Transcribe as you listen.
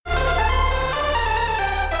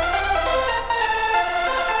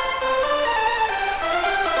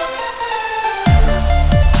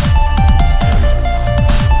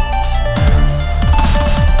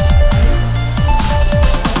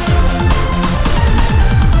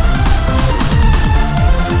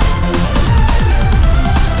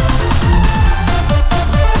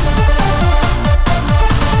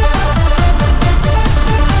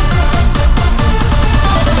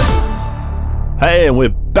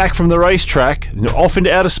back from the racetrack, off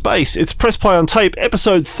into outer space. It's Press Play on Tape,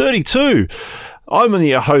 episode 32. I'm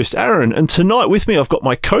your host, Aaron, and tonight with me I've got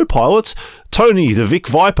my co-pilots, Tony, the Vic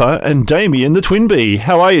Viper, and Damien, the Twin Bee.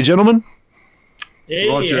 How are you, gentlemen? Hey,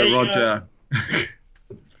 Roger.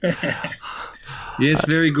 Yes,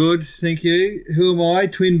 very good, thank you. Who am I?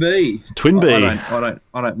 Twin Bee. Twin Bee. I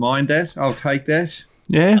don't mind that. I'll take that.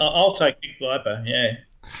 Yeah. I'll take Vic Viper. Yeah.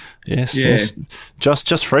 Yes.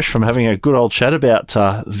 Just fresh from having a good old chat about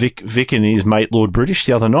Vic and his mate Lord British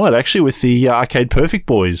the other night, actually, with the Arcade Perfect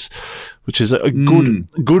boys, which is a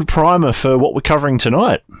good primer for what we're covering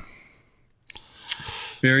tonight.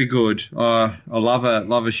 Very good. I love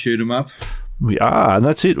a shoot 'em up. We are, and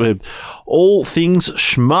that's it. We're all things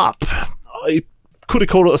shmup. I could have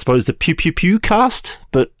called it, I suppose, the Pew Pew Pew cast,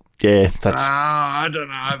 but yeah, that's... I don't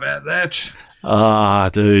know about that.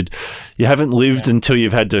 Dude, you haven't lived until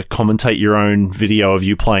you've had to commentate your own video of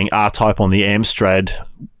you playing R-Type on the Amstrad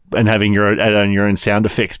and having add on your own sound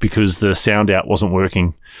effects because the sound out wasn't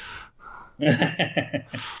working.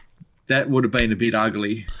 That would have been a bit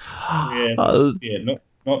ugly. Not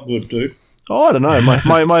good, dude. Oh, I don't know. My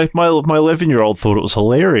 11-year-old thought it was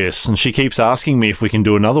hilarious, and she keeps asking me if we can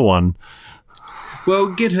do another one.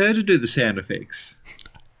 Well, get her to do the sound effects.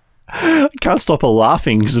 I can't stop her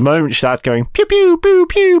laughing because the moment she starts going pew pew pew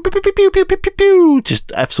pew pew pew pew pew pew pew pew,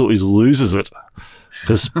 just absolutely loses it.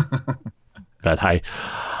 But hey,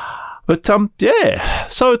 yeah.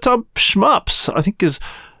 So shmups, I think, is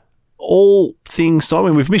all things. I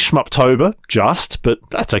mean, we've missed Shmuptober but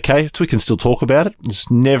that's okay. We can still talk about it. It's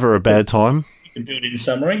never a bad time. You can do it in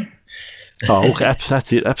summary. Oh, look,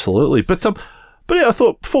 that's it. Absolutely. But yeah, I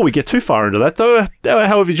thought before we get too far into that, though,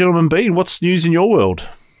 how have you gentlemen been? What's news in your world?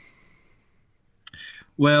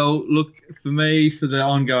 Well, look, for me, for the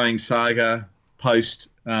ongoing saga post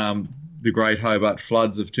the Great Hobart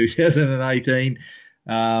Floods of 2018,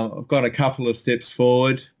 I've got a couple of steps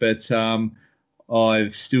forward, but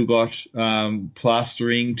I've still got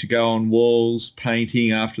plastering to go on walls,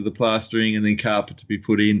 painting after the plastering, and then carpet to be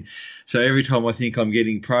put in. So every time I think I'm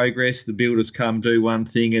getting progress, the builders come do one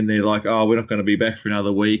thing and they're like, oh, we're not going to be back for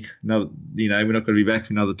another week. No, we're not going to be back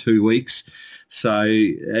for another 2 weeks. So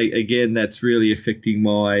again, that's really affecting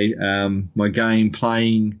my my game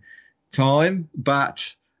playing time.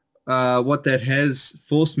 But what that has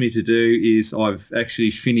forced me to do is I've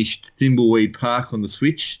actually finished Thimbleweed Park on the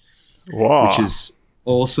Switch, wow, which is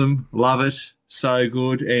awesome. Love it, so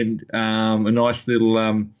good, and a nice little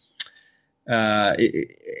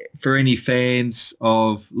for any fans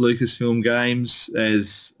of Lucasfilm games,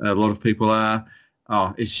 as a lot of people are.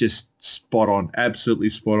 Oh, it's just spot on, absolutely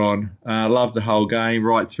spot on. Love the whole game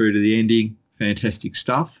right through to the ending. Fantastic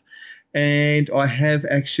stuff. And I have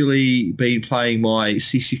actually been playing my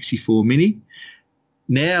C64 Mini.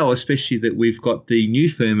 Now, especially that we've got the new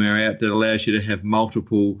firmware out that allows you to have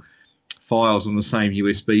multiple files on the same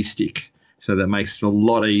USB stick. So that makes it a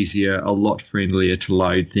lot easier, a lot friendlier to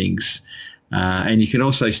load things. And you can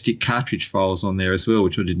also stick cartridge files on there as well,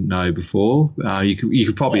 which I didn't know before. You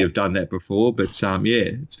could probably have done that before, but yeah,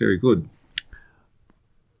 it's very good.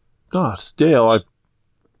 God, yeah, I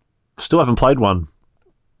still haven't played one.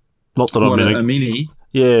 Not that I'm in a mini.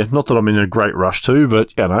 Yeah, not that I'm in a great rush to,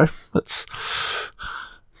 but that's.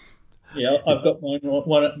 Yeah, I've got my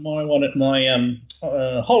one at my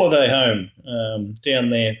holiday home down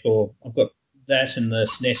there. I've got that and the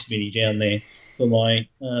SNES Mini down there for my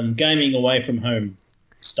gaming away from home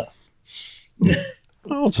stuff.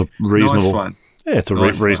 Oh, it's a reasonable. Nice one. Yeah, it's a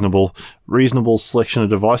reasonable selection of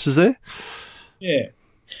devices there. Yeah.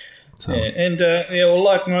 So. Yeah, and well,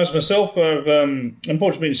 likewise myself, I've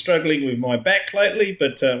unfortunately been struggling with my back lately,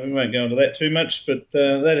 but we won't go into that too much. But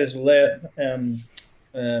that has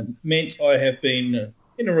meant I have been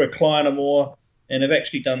in a recliner more and have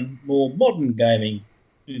actually done more modern gaming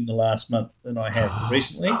in the last month than I have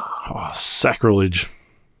recently. Oh, sacrilege.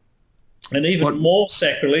 And even more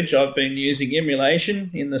sacrilege, I've been using emulation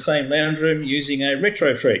in the same lounge room using a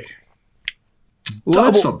Retro Freak. Well,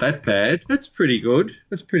 that's not that bad. That's pretty good.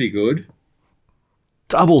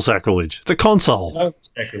 Double sacrilege. It's a console. Double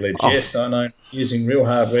sacrilege, yes, I know. Using real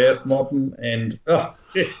hardware, modern, and I'll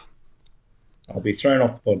be thrown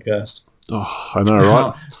off the podcast. Oh, I know,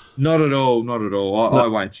 right? Not at all. I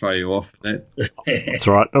won't throw you off that. That's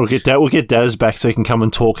right. We'll get Daz back so he can come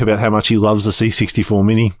and talk about how much he loves the C64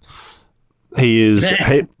 Mini. He is...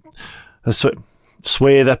 I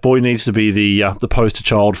swear that boy needs to be the poster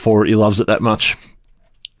child for it. He loves it that much.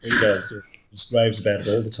 He does. He raves about it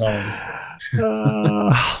all the time.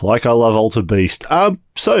 Like I love Alter Beast. Nice.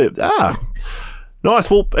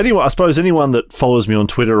 Well, anyway, I suppose anyone that follows me on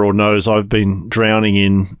Twitter or knows I've been drowning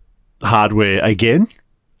in hardware again.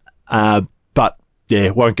 But yeah,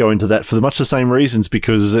 won't go into that for much the same reasons,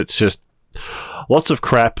 because it's just lots of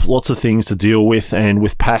crap, lots of things to deal with, and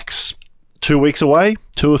with PAX 2 or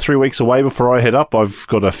 3 weeks away before I head up, I've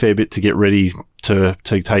got a fair bit to get ready to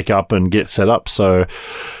take up and get set up. So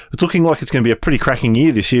it's looking like it's going to be a pretty cracking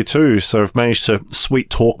year this year too. So I've managed to sweet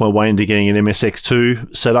talk my way into getting an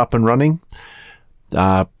MSX2 set up and running.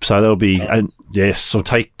 So that'll be, so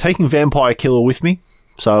taking Vampire Killer with me.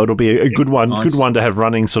 So it'll be a good one, nice. Good one to have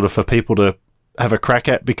running sort of for people to have a crack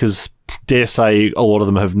at, because dare say a lot of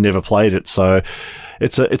them have never played it. So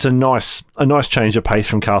it's a nice change of pace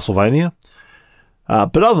from Castlevania.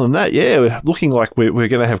 But other than that, yeah, looking like we're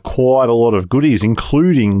going to have quite a lot of goodies,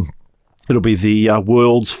 including it'll be the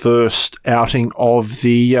world's first outing of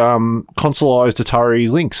the consoleized Atari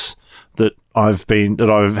Lynx that I've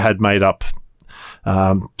had made up.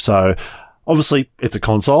 So obviously it's a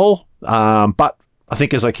console, but I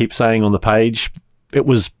think, as I keep saying on the page, it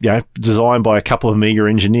was designed by a couple of Amiga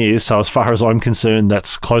engineers. So as far as I'm concerned,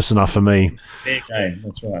 that's close enough for me. Fair game,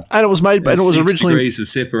 that's right. And it was made, and it was 6 originally degrees of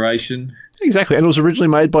separation. Exactly, and it was originally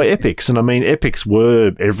made by Epix, and I mean, Epix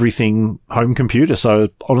were everything home computer. So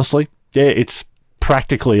honestly, yeah, it's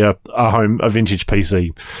practically a vintage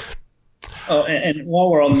PC. Oh, and while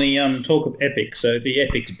we're on the talk of Epix, so the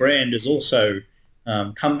Epix brand has also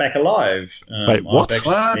come back alive. Wait, what?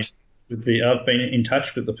 I've been in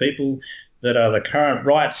touch with the people that are the current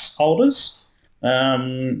rights holders,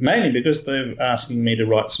 mainly because they're asking me to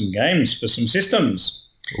write some games for some systems.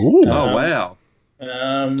 Ooh. Oh, wow.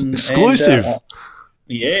 Exclusive.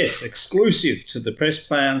 Yes, exclusive to the Press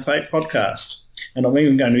Play on Tape podcast. And I'm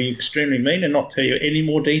even going to be extremely mean and not tell you any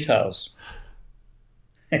more details.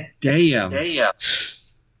 Damn.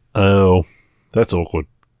 Oh, that's awkward.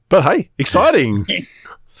 But hey, exciting.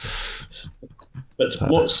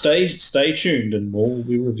 But stay tuned and more will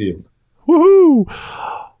be revealed. Woohoo!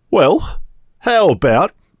 Well, how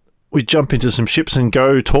about we jump into some ships and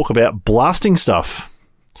go talk about blasting stuff?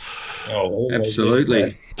 Oh,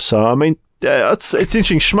 absolutely. So, I mean, it's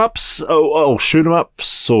interesting. Shmups, or shoot 'em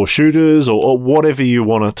ups, or shooters, or whatever you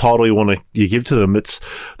want to title you give to them.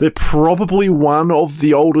 They're probably one of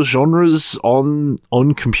the older genres on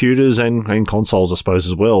computers and consoles, I suppose,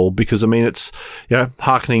 as well. Because I mean, it's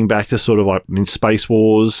harkening back to sort of like Space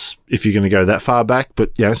Wars, if you're going to go that far back.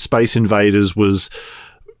 But Space Invaders was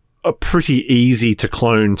a pretty easy to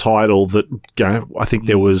clone title that I think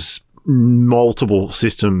there was. Multiple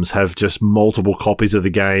systems have just multiple copies of the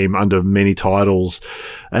game under many titles,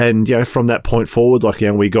 and from that point forward,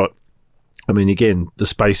 we got, I mean, again, the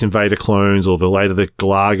Space Invader clones, or the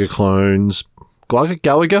Galaga clones.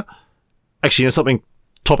 Galaga? Actually, something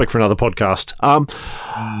topic for another podcast.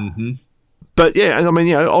 But yeah, and I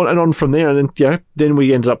mean, on from there, and then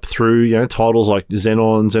we ended up through titles like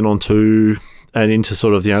Xenon 2, and into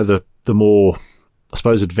sort of the more, I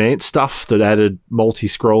suppose, advanced stuff that added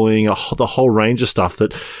multi-scrolling, the whole range of stuff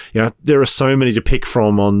that, there are so many to pick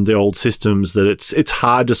from on the old systems that it's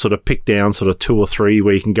hard to sort of pick down sort of 2 or 3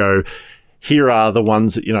 where you can go, here are the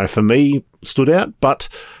ones that, for me stood out. But,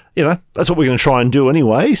 that's what we're going to try and do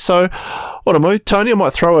anyway. So, what am I, Tony? I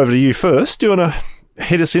might throw over to you first. Do you want to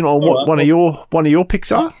hit us in on what one of your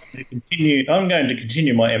picks are? I'm going to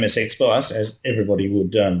continue my MSX bias, as everybody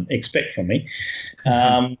would expect from me.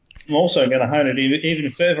 I'm also going to hone it even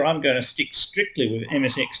further. I'm going to stick strictly with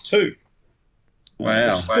MSX2.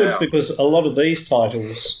 Wow. Which is good, because a lot of these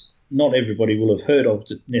titles, not everybody will have heard of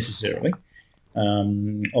necessarily.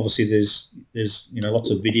 Obviously, there's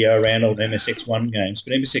lots of video around of MSX1 games,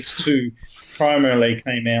 but MSX2 primarily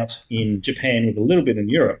came out in Japan with a little bit in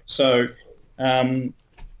Europe. So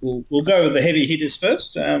we'll go with the heavy hitters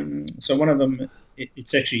first. So one of them,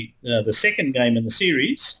 it's actually the second game in the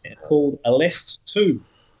series, called Aleste 2.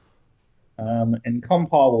 And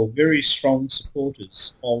Compile were very strong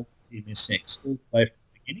supporters of the MSX all the way from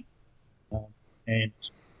the beginning. And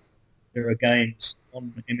there are games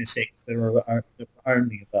on MSX that are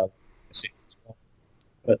only above MSX as well.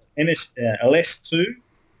 But Aleste 2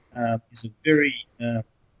 is a very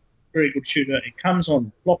good shooter. It comes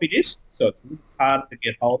on floppy disk, so it's a little hard to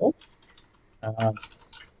get hold of.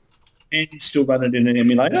 And you still run it in an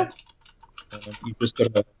emulator. You've just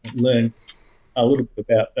got to learn a little bit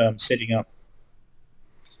about setting up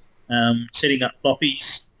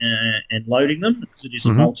floppies and loading them, because it is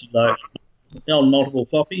a multi-load on multiple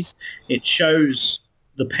floppies. It shows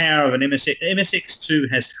the power of an MSX. MSX2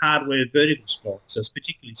 has hardware vertical scroll, so it's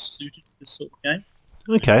particularly suited to this sort of game.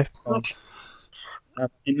 Okay.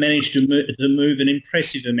 It managed to move an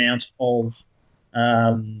impressive amount of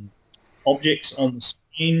objects on the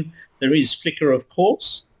screen. There is flicker, of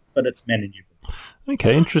course, but it's manageable.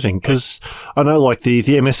 Okay, interesting. Because I know, like the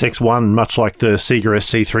MSX1, much like the Sega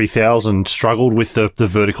SC3000, struggled with the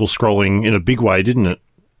vertical scrolling in a big way, didn't it?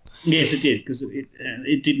 Yes, it did, because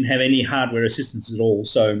it didn't have any hardware assistance at all.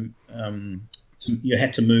 So you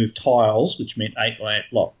had to move tiles, which meant 8x8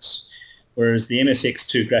 blocks. Whereas the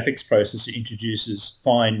MSX2 graphics processor introduces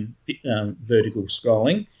fine vertical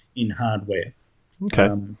scrolling in hardware. Okay.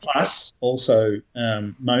 Plus, also,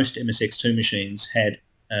 most MSX2 machines had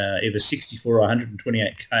either 64 or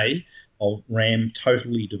 128K of RAM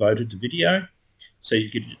totally devoted to video. So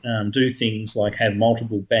you could do things like have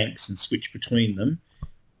multiple banks and switch between them.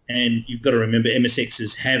 And you've got to remember,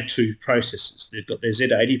 MSXs have two processors. They've got their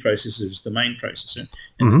Z80 processor as the main processor,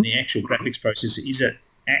 and then the actual graphics processor is an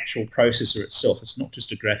actual processor itself. It's not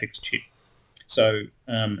just a graphics chip. So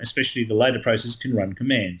especially the later processors can run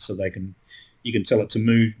commands. So you can tell it to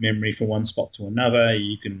move memory from one spot to another.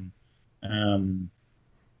 You can and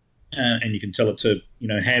you can tell it to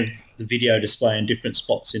have the video display in different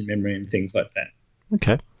spots in memory and things like that.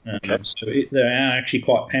 Okay. So they are actually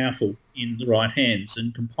quite powerful in the right hands.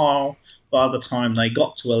 And Compile, by the time they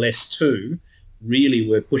got to LS2, really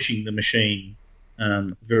were pushing the machine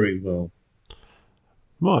very well.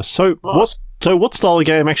 Nice. So what style of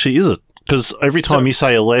game actually is it? Because every time you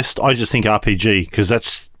say LS, I just think RPG. Because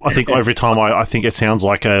I think every time I think it sounds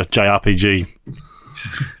like a JRPG.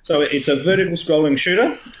 So it's a vertical scrolling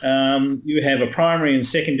shooter. You have a primary and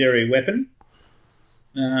secondary weapon.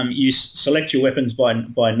 You select your weapons by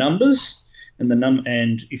numbers,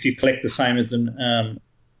 and if you collect the same as them,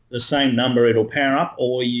 the same number, it'll power up.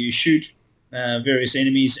 Or you shoot various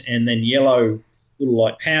enemies, and then yellow little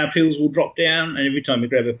like power pills will drop down. And every time you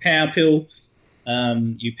grab a power pill,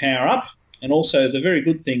 you power up. And also the very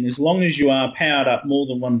good thing, as long as you are powered up more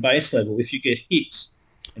than one base level, if you get hit,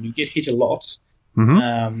 and you get hit a lot,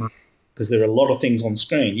 because there are a lot of things on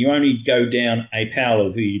screen, you only go down a power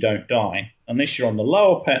level, you don't die. Unless you're on the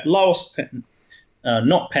lowest,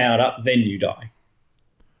 not powered up, then you die.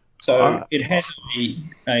 So it has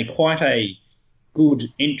quite a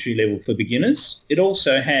good entry level for beginners. It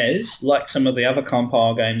also has, like some of the other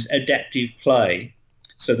Compile games, adaptive play.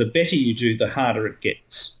 So the better you do, the harder it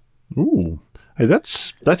gets. Ooh, hey,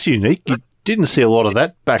 that's unique. You didn't see a lot of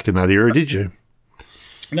that back in that era, did you?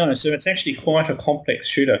 No, so it's actually quite a complex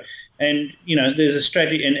shooter. And, there's a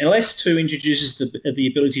strategy, and LS2 introduces the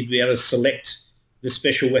ability to be able to select the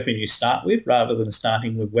special weapon you start with rather than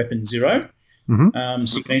starting with weapon 0.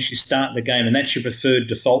 So you can actually start the game, and that's your preferred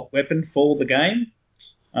default weapon for the game.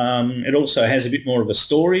 It also has a bit more of a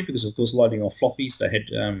story because, of course, loading off floppies, they had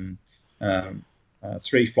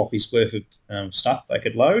 3 floppies worth of stuff they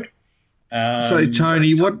could load. So,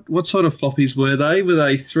 Tony, what sort of floppies were they? Were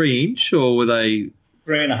they 3-inch or were they...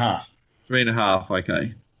 3.5. 3.5,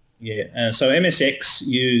 okay. Yeah, so MSX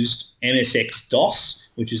used MSX-DOS,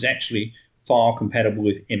 which is actually file compatible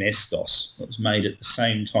with MS-DOS. It was made at the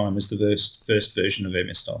same time as the first version of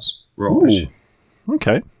MS-DOS. Right. Ooh,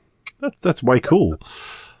 okay. That's way cool.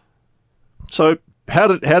 So how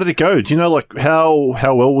did it go? Do you know, like, how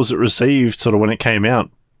well was it received sort of when it came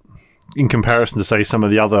out in comparison to, say, some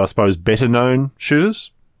of the other, I suppose, better-known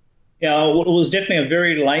shooters? Yeah, well, it was definitely a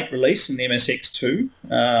very late release in the MSX2.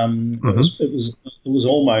 It was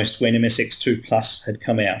almost when MSX2 Plus had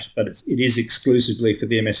come out, but it is exclusively for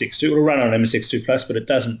the MSX2. It'll run on MSX2 Plus, but it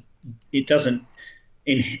doesn't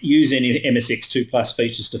use any MSX2 Plus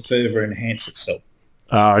features to further enhance itself.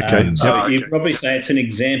 Okay. So you'd probably say it's an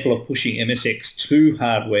example of pushing MSX2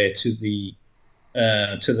 hardware to the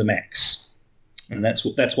max, and that's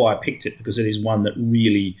why I picked it, because it is one that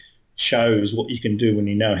really shows what you can do when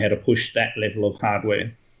you know how to push that level of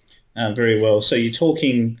hardware very well. So you're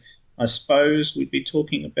talking, I suppose we'd be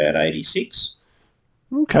talking about 86.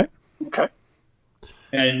 Okay.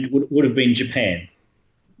 And would have been Japan.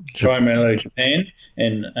 Primarily Japan.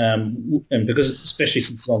 And because, especially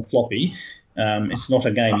since it's on floppy, it's not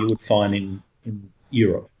a game you would find in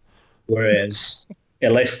Europe. Whereas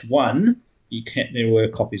LS1, there were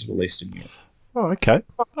copies released in Europe. Oh, okay.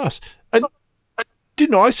 Nice. And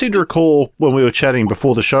didn't I seem to recall when we were chatting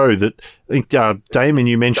before the show that I think, Damon,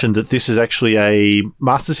 you mentioned that this is actually a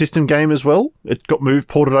Master System game as well? It got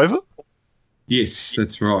ported over? Yes,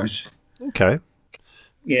 that's right. Okay.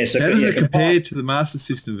 Yeah, so how does it compare to the Master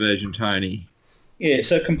System version, Tony? Yeah,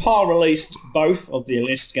 so Compile released both of the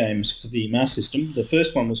LS games for the Master System. The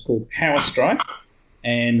first one was called Power Strike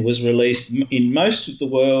and was released in most of the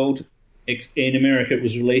world. In America, it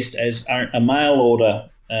was released as a mail order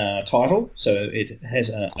title, so it has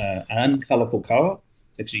an uncolourful colour.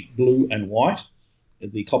 It's actually blue and white,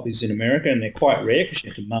 the copies in America, and they're quite rare because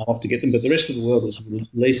you have to mail off to get them, but the rest of the world was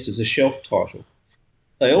released as a shelf title.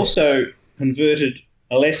 They also, converted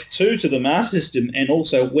LS2 to the Master System and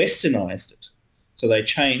also westernized it. So they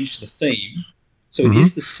changed the theme. So it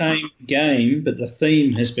is the same game, but the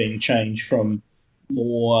theme has been changed from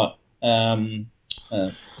more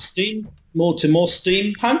more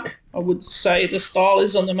steampunk, I would say the style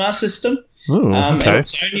is on the Master System. Oh, okay. And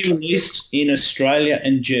it's only released in Australia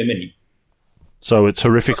and Germany. So it's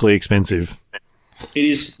horrifically expensive. It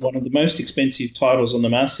is one of the most expensive titles on the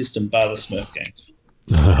Master System, bar the Smurf games.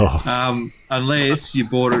 Unless you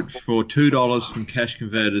bought it for $2 from Cash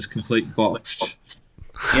Converters, complete boxed.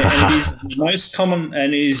 Yeah, and it is most common,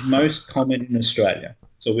 and it is most common in Australia.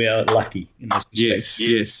 So we are lucky in this respect.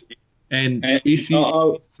 Yes. And if you,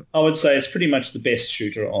 I would say it's pretty much the best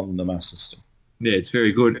shooter on the Master System. Yeah, it's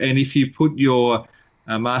very good. And if you put your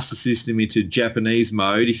Master System into Japanese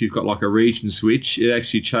mode, if you've got like a region switch, it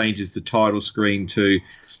actually changes the title screen to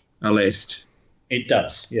Aleste. It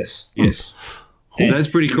does, yes. So that's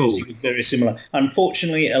pretty cool. It's very similar.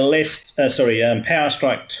 Unfortunately, Power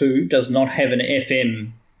Strike 2 does not have an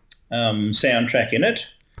FM soundtrack in it.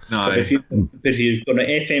 No. But if you've got an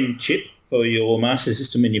FM chip for your Master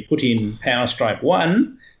System and you put in Power Strike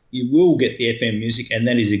 1, you will get the FM music, and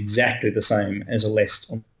that is exactly the same as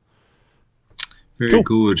Aleste. Very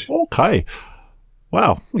good. Okay.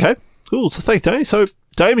 Wow. Okay. Cool. So thanks, Danny. So,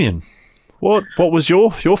 Damien, what was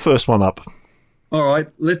your first one up? All right.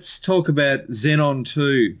 Let's talk about Xenon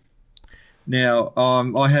 2. Now,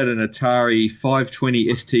 I had an Atari 520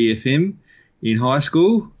 STFM in high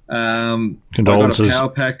school. Condolences. I got a power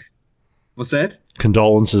pack. What's that?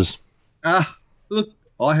 Condolences. Look,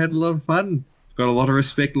 I had a lot of fun. Got a lot of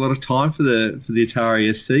respect, a lot of time for the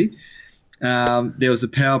Atari ST. There was a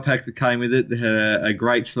power pack that came with it that had a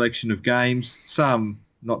great selection of games, some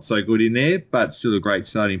not so good in there, but still a great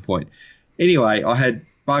starting point. Anyway, I had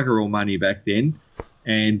bugger all money back then,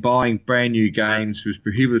 and buying brand new games was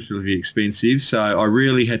prohibitively expensive, so I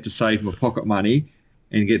really had to save my pocket money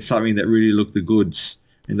and get something that really looked the goods.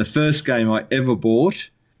 And the first game I ever bought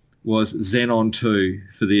was Xenon 2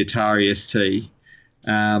 for the Atari ST.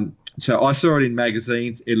 So I saw it in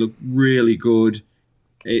magazines. It looked really good.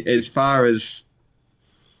 As far as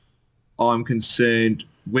I'm concerned,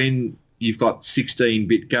 when you've got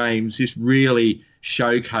 16-bit games, this really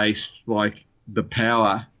showcased like the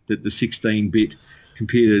power that the 16-bit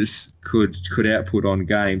computers could output on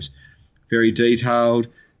games. Very detailed.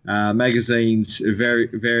 Magazines, very,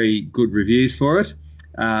 very good reviews for it.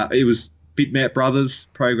 It was Bitmap Brothers,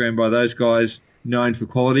 programmed by those guys, known for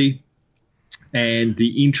quality. And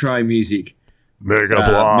the intro music, Mega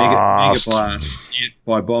Blast, Mega Blast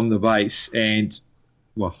by Bomb the Bass, and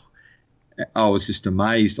well, I was just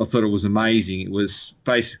amazed. I thought it was amazing. It was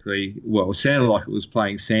basically, it sounded like it was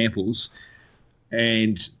playing samples.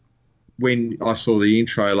 And when I saw the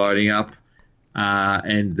intro loading up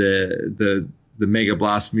and the Mega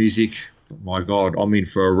Blast music, my God, I'm in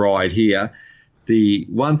for a ride here. The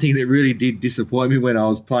one thing that really did disappoint me when I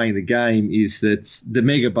was playing the game is that the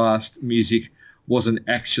Mega Blast music wasn't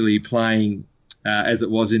actually playing as it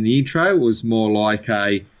was in the intro. It was more like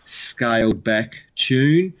a scaled back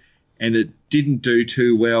tune, and it didn't do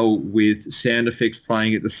too well with sound effects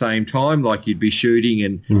playing at the same time. Like you'd be shooting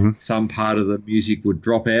and some part of the music would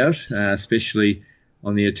drop out, especially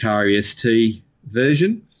on the Atari ST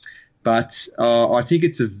version. But I think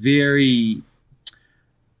it's a very,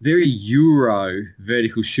 very Euro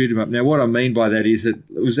vertical shoot 'em up. Now, what I mean by that is that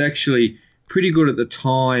it was actually pretty good at the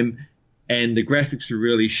time, and the graphics are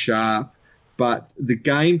really sharp, but the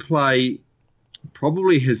gameplay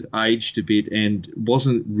probably has aged a bit and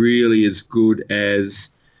wasn't really as good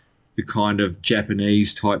as the kind of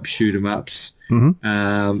Japanese type shoot 'em ups.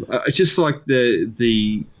 It's just like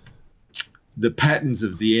the patterns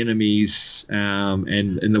of the enemies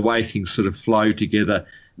and the way things sort of flow together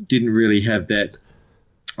didn't really have that.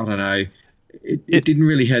 I don't know. It didn't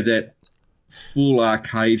really have that full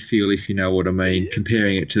arcade feel, if you know what I mean,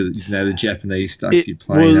 comparing it to the Japanese stuff you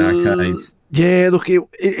play in arcades. Yeah, look,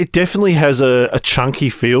 it definitely has a chunky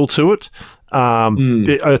feel to it.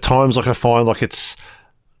 At times, like I find like it's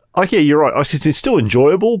like, yeah, you're right. It's still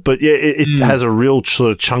enjoyable, but yeah, it has a real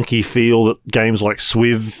sort of chunky feel that games like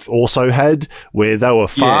Swiv also had, where they were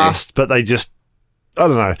fast, but they just, I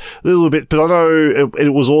don't know, a little bit. But I know it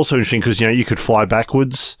was also interesting because you could fly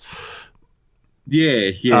backwards.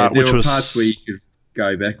 Yeah. There were parts where you could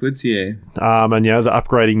go backwards, yeah. And the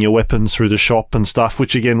upgrading your weapons through the shop and stuff,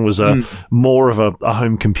 which again was more of a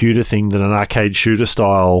home computer thing than an arcade shooter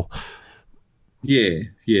style. Yeah,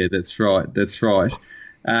 that's right. But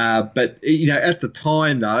at the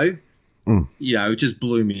time though, it just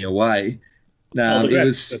blew me away. The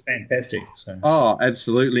graphics are fantastic. So. Oh,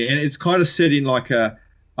 absolutely, and it's kind of set in like a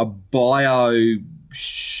a bio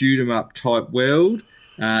shoot 'em up type world.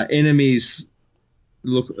 Enemies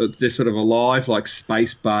look, they're sort of alive, like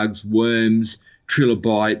space bugs, worms,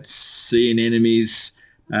 trilobites, seeing enemies.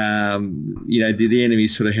 The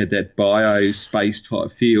enemies sort of had that bio space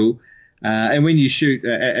type feel. And when you shoot,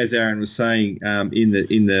 as Aaron was saying,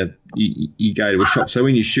 you go to a shop. So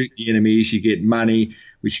when you shoot the enemies, you get money,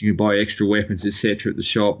 which you can buy extra weapons, etc. at the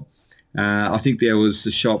shop. I think there was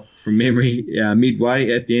a shop from memory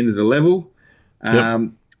midway at the end of the level.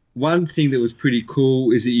 One thing that was pretty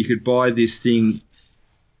cool is that you could buy this thing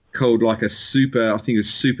called like a super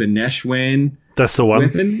Nashwan. That's the one.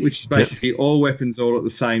 Weapon, which is basically all weapons all at the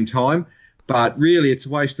same time. But really, it's a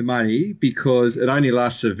waste of money because it only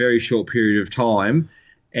lasts a very short period of time.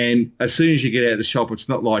 And as soon as you get out of the shop, it's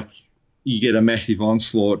not like you get a massive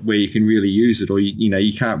onslaught where you can really use it, or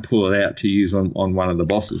you can't pull it out to use on one of the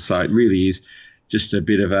bosses. So it really is just a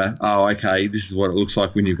bit of a, okay, this is what it looks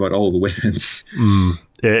like when you've got all the weapons.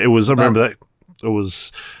 Yeah, it was. I remember that. It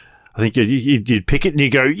was. I think you'd pick it and you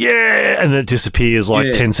go, yeah, and then it disappears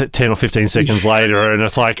like 10 or 15 seconds later, and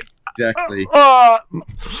it's like, exactly.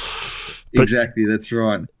 Exactly, that's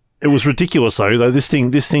right. It was ridiculous though. This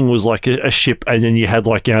thing was like a ship, and then you had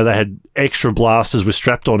they had extra blasters with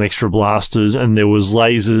strapped on extra blasters, and there was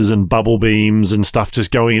lasers and bubble beams and stuff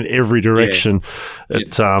just going in every direction.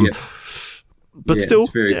 But still,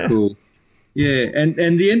 it's very cool. Yeah, and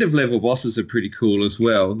the end of level bosses are pretty cool as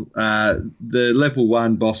well. The level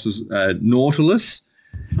 1 boss was Nautilus,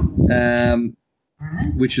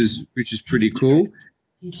 which is pretty cool.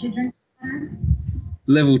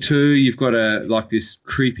 Level 2, you've got this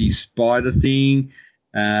creepy spider thing.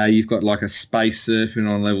 You've got like a space serpent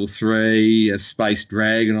on level 3, a space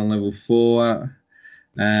dragon on level 4,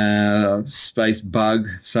 space bug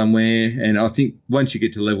somewhere. And I think once you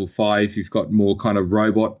get to level 5, you've got more kind of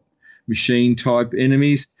robot machine type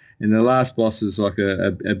enemies. And the last boss is like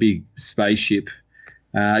a big spaceship.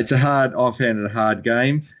 I found it a hard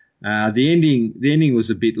game. The ending was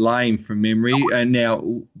a bit lame from memory. And now,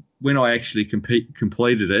 when I actually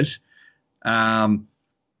completed it, I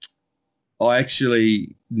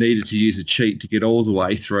actually needed to use a cheat to get all the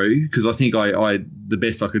way through, because I think the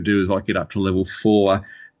best I could do is get up to level 4.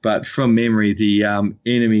 But from memory, the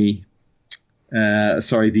ending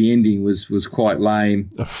was quite lame.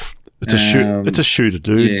 It's a shooter,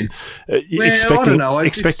 dude. Yeah.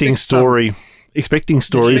 Expecting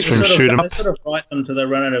stories from shoot 'em up. They sort of write them to the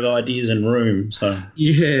run out of ideas in room. So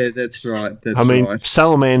yeah, that's right.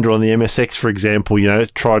 Salamander on the MSX, for example,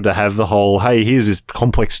 tried to have the whole, hey, here's this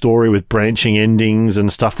complex story with branching endings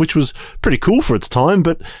and stuff, which was pretty cool for its time,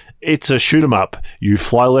 but it's a shoot 'em up. You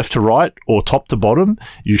fly left to right or top to bottom.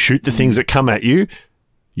 You shoot the things that come at you.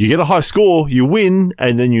 You get a high score, you win,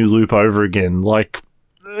 and then you loop over again.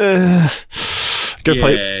 Go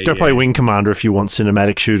play Wing Commander if you want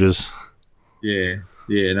cinematic shooters. Yeah,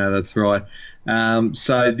 no, that's right.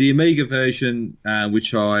 So the Amiga version,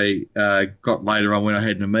 which I got later on when I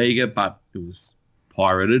had an Amiga, but it was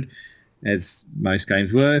pirated, as most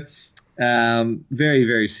games were. Very,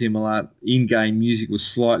 very similar. In-game music was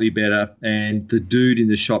slightly better, and the dude in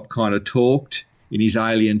the shop kind of talked in his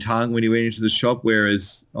alien tongue when he went into the shop,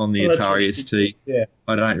 whereas on the Atari ST,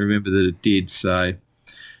 I don't remember that it did. So,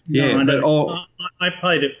 yeah. I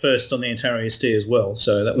played it first on the Atari ST as well,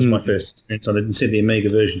 so that was my first experience. I didn't see the Amiga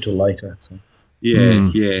version till later. So.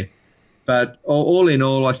 Yeah. But all in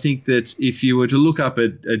all, I think that if you were to look up a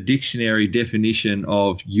dictionary definition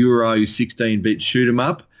of Euro 16-bit shoot 'em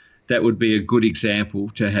up, that would be a good example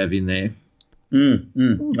to have in there.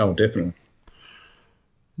 Oh, definitely.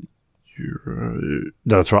 No,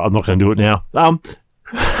 that's right. I'm not going to do it now. What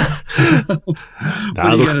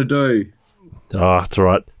are you going to do? Oh, that's all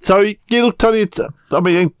right. So, yeah, look, Tony,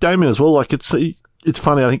 Damien as well, it's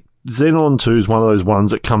funny. I think Xenon 2 is one of those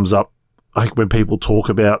ones that comes up when people talk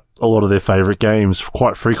about a lot of their favourite games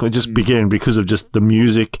quite frequently, just because of just the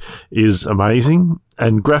music is amazing,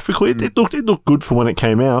 and graphically it looked good for when it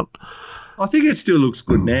came out. I think it still looks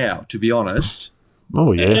good now, to be honest.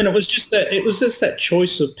 Oh yeah, and it was just that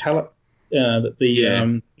choice of palette that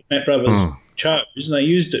the Matt Brothers chose, and they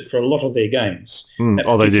used it for a lot of their games.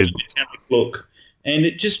 They did. Look, and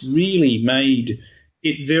it just really made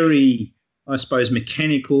it very, I suppose,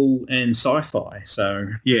 mechanical and sci-fi. So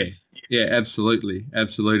yeah, absolutely.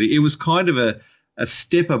 It was kind of a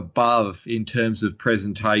step above in terms of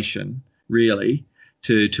presentation, really,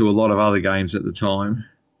 to a lot of other games at the time.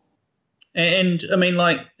 And I mean,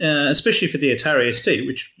 especially for the Atari ST,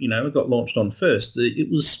 which got launched on first, it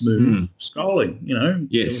was smooth scrolling.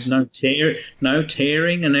 Yes. There was no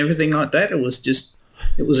tearing and everything like that. It was just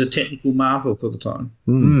it was a technical marvel for the time.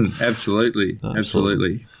 Absolutely.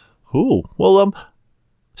 Cool. Well,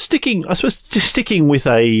 sticking with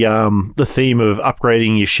the theme of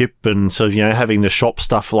upgrading your ship and sort of, having the shop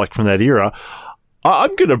stuff like from that era,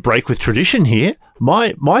 I'm going to break with tradition here.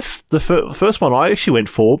 The first one I actually went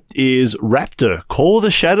for is Raptor: Call of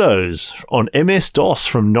the Shadows on MS-DOS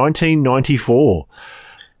from 1994.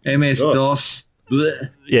 MS-DOS.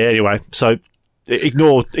 Yeah. Anyway, so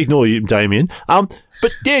ignore you, Damien. But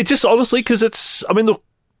yeah, just honestly, because it's. I mean, look,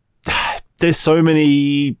 there's so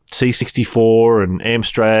many C64 and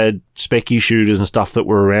Amstrad Speccy shooters and stuff that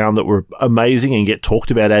were around that were amazing and get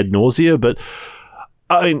talked about ad nausea, but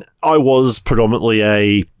I mean, I was predominantly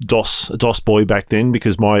a DOS boy back then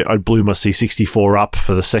because I blew my C64 up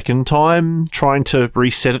for the second time trying to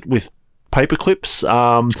reset it with paper clips.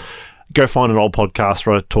 Go find an old podcast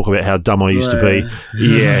where I talk about how dumb I used to be.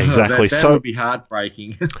 Yeah, exactly. that would be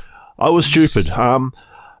heartbreaking. I was stupid.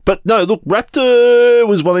 But no, look, Raptor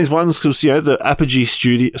was one of these ones because, the Apogee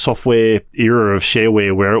Studio software era of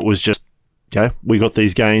shareware where it was just, we got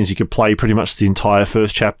these games, you could play pretty much the entire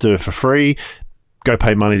first chapter for free, go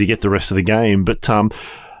pay money to get the rest of the game. But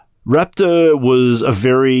Raptor was a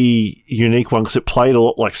very unique one because it played a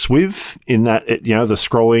lot like Swiv in that, the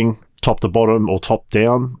scrolling top to bottom or top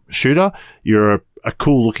down shooter. You're a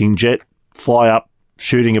cool looking jet, fly up,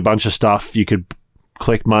 shooting a bunch of stuff. You could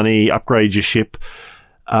collect money, upgrade your ship,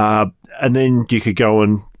 and then you could go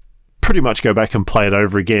and pretty much go back and play it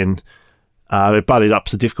over again. But it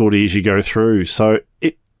ups the difficulty as you go through. So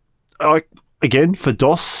again, for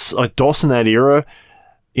DOS, like DOS in that era,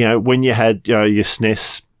 when you had your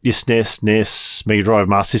SNES, NES, Mega Drive,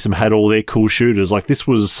 Master System had all their cool shooters. Like this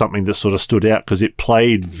was something that sort of stood out because it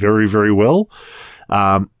played very, very well.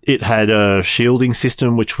 It had a shielding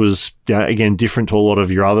system, which was, again, different to a lot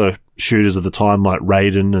of your other shooters of the time, like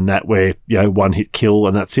Raiden and that, where, one hit kill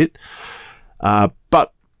and that's it.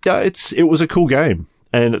 But it was a cool game.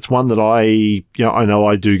 And it's one that I know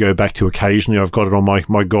I do go back to occasionally. I've got it on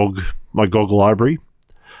my GOG library.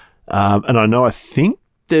 And I think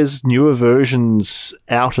there's newer versions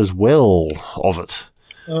out as well of it.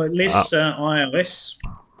 Less iOS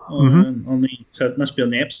so it must be on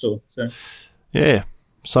the App Store. So. Yeah.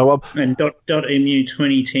 So and .emu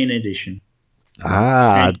 2010 edition.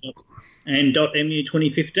 And .emu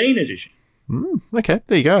 2015 edition. Okay,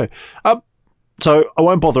 there you go. So I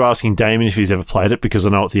won't bother asking Damien if he's ever played it because I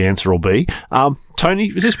know what the answer will be. Tony,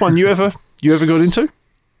 is this one you ever got into?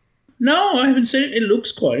 No, I haven't seen it. It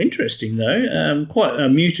looks quite interesting though. Quite a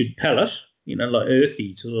muted palette, like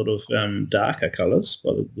earthy sort of darker colours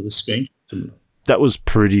with the screen. That was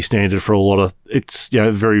pretty standard for a lot of it's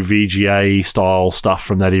very VGA style stuff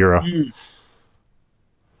from that era.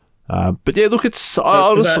 But yeah, look, it's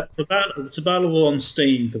available on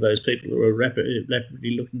Steam for those people who are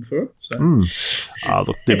rapidly looking for it. So.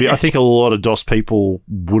 Look, I think a lot of DOS people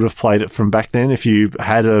would have played it from back then. If you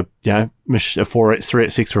had a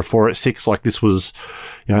 386 or a 486, like this was,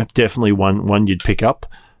 definitely one you'd pick up.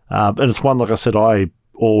 And it's one, like I said, I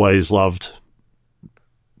always loved.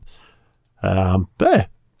 But yeah,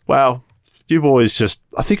 wow, you boys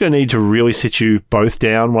I think I need to really sit you both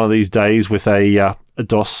down one of these days with a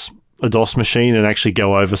DOS machine and actually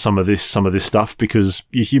go over some of this stuff because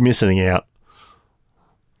you're missing out.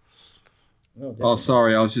 Oh,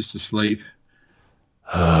 sorry, I was just asleep.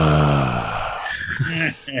 Ever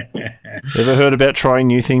heard about trying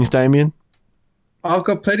new things, Damien? I've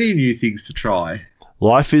got plenty of new things to try.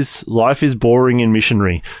 Life is boring and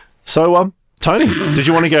missionary. So, Tony, did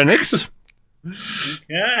you want to go next?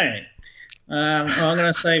 Okay. I'm going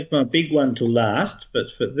to save my big one till last,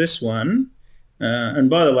 but for this one,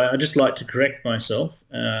 and by the way, I'd just like to correct myself.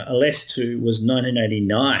 Aleste 2 was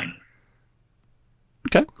 1989.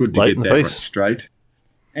 Okay, good to get that right straight.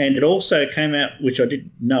 And it also came out, which I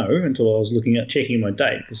didn't know until I was checking my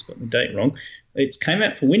date, because I got my date wrong. It came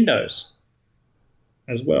out for Windows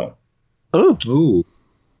as well. Oh. Ooh.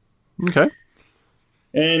 Okay.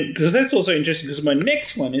 And because that's also interesting, because my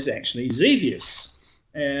next one is actually Xevious,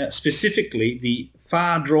 specifically the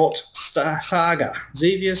Fardrot Saga,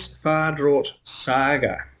 Xevious Fardrot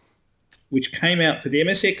Saga, which came out for the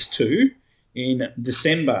MSX2 in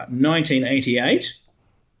December 1988,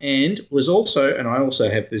 and was also, and I also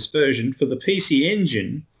have this version, for the PC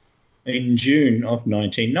Engine in June of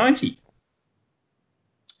 1990.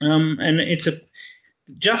 And it's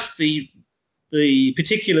just the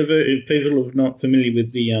particular people who are not familiar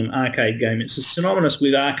with the arcade game, it's synonymous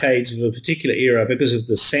with arcades of a particular era because of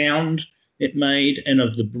the sound it made and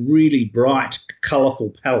of the really bright,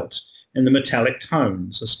 colourful palette and the metallic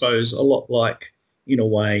tones. I suppose a lot like, in a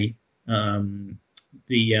way, the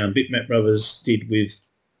the Bitmap Brothers did with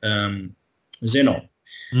Xenon.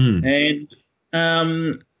 And,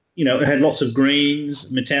 it had lots of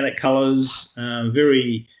greens, metallic colours,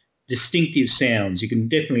 very distinctive sounds. You can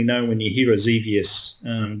definitely know when you hear a Xevious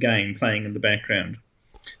game playing in the background.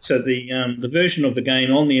 So the version of the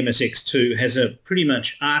game on the MSX2 has a pretty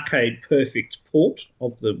much arcade perfect port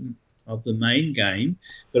of the main game,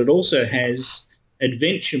 but it also has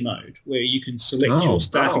adventure mode where you can select your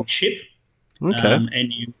starting ship. Okay.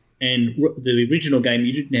 And the original game,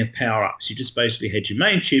 you didn't have power-ups. You just basically had your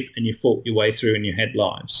main ship and you fought your way through and you had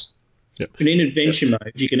lives. Yep. And in adventure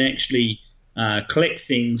mode, you can actually collect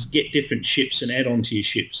things, get different ships and add on to your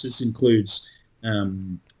ships. This includes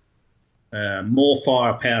more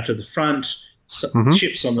firepower to the front,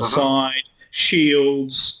 ships on the side,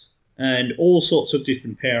 shields, and all sorts of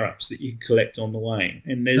different power-ups that you can collect on the way.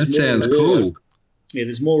 And that sounds cool. Yeah,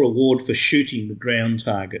 there's more reward for shooting the ground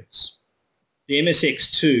targets. The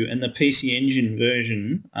MSX2 and the PC Engine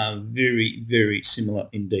version are very, very similar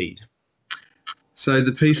indeed. So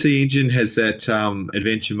the PC Engine has that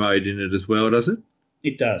adventure mode in it as well, does it?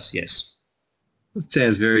 It does, yes. That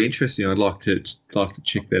sounds very interesting. I'd like to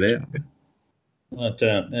check that out. But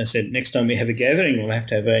as I said, next time we have a gathering, we'll have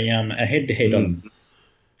to have a head-to-head on.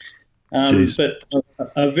 But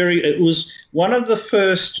it was one of the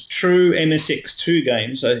first true MSX2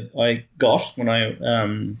 games I got when I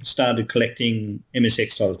started collecting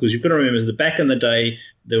MSX titles. Because you've got to remember that back in the day,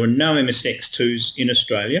 there were no MSX2s in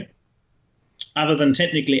Australia, other than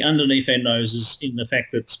technically underneath our noses in the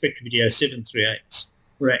fact that Spectrum Video 738s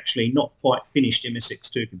were actually not quite finished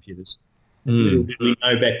MSX2 computers. Little did we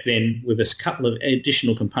know back then, with a couple of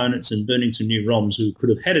additional components and burning some new ROMs, who could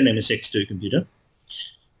have had an MSX2 computer.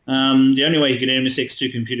 The only way you could get an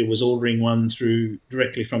MSX2 computer was ordering one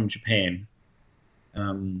directly from Japan.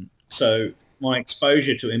 So my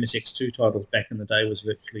exposure to MSX2 titles back in the day was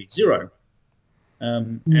virtually zero.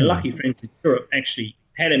 And lucky friends in Europe actually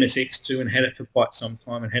had MSX2 and had it for quite some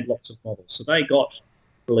time and had lots of models. So they got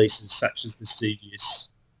releases such as the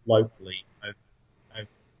Xevious locally over.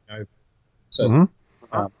 So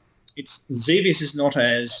Xevious is not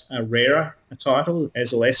as rarer a title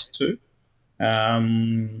as LS2.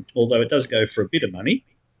 Although it does go for a bit of money.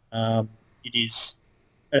 It is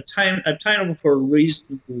obtainable for a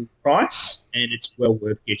reasonable price, and it's well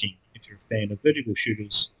worth getting if you're a fan of vertical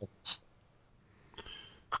shooters.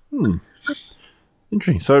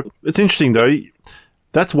 Interesting. So it's interesting, though.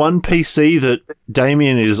 That's one PC that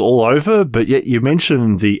Damien is all over, but yet you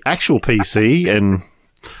mentioned the actual PC and...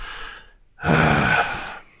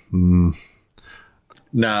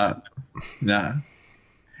 Nah.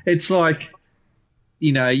 It's like,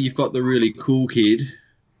 you've got the really cool kid,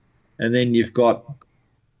 and then you've got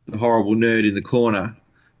the horrible nerd in the corner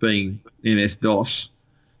being MS-DOS.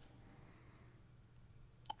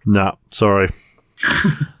 Nah, sorry.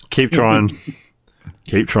 Keep trying.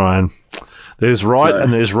 Keep trying. There's right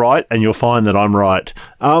and there's right, and you'll find that I'm right.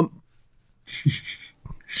 But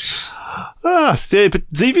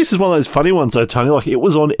Xevious is one of those funny ones, though, Tony. Like, it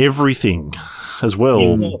was on everything as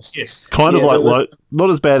well. Yes. Kind of like not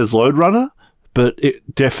as bad as Lode Runner, but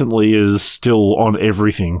it definitely is still on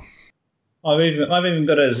everything. I've even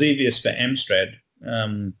got a Xevious for Amstrad.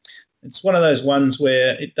 It's one of those ones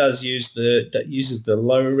where it uses the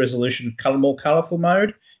low resolution, more colourful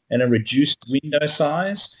mode and a reduced window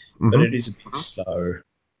size, but it is a bit slow.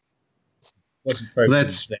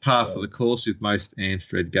 That's par for the course with most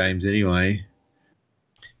Amstrad games anyway.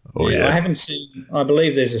 I haven't seen... I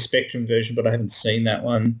believe there's a Spectrum version, but I haven't seen that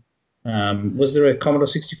one. Was there a Commodore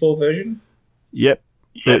 64 version? Yep,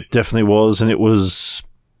 it definitely was, and it was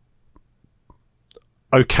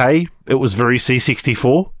okay. It was very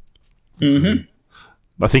C64. I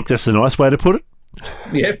think that's the nice way to put it.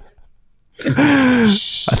 Yep.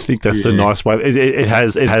 I think that's the nice way. It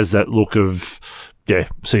has that look of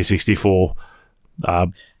C64.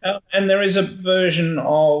 And there is a version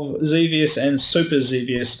of Xevious and Super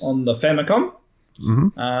Xevious on the Famicom.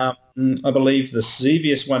 I believe the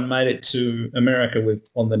Xevious one made it to America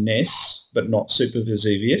on the NES, but not Super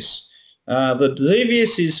Xevious. The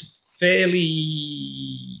Xevious is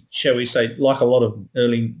fairly, shall we say, like a lot of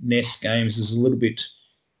early NES games, is a little bit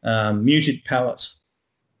muted palette.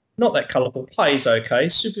 Not that colourful. Plays okay.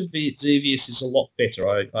 Super Xevious is a lot better.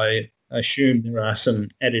 I assume there are some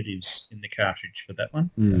additives in the cartridge for that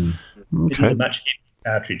one. It is a much heavier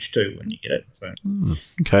cartridge too when you get it. So.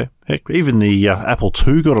 Okay. Heck, even the Apple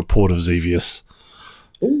II got a port of Xevious.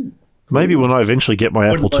 Ooh. Maybe when I eventually get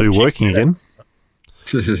my Apple II working again.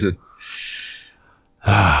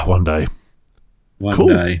 One day. One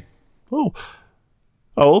day. Oh,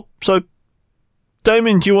 well, so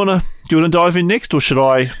Damien, do you want Do you want to dive in next, or should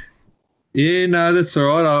I? Yeah, no, that's all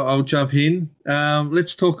right. I'll jump in.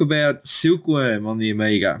 Let's talk about Silkworm on the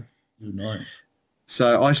Amiga. Oh, nice.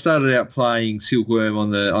 So I started out playing Silkworm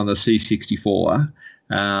on the C64.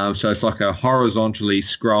 So it's like a horizontally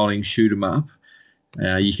scrolling shoot 'em up.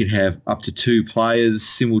 You can have up to 2 players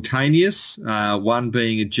simultaneous, one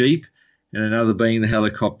being a Jeep and another being the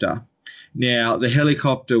helicopter. Now, the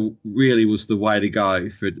helicopter really was the way to go.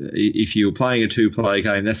 If you were playing a 2-player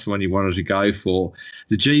game, that's the one you wanted to go for.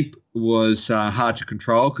 The Jeep was hard to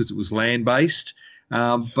control because it was land-based.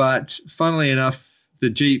 But funnily enough, the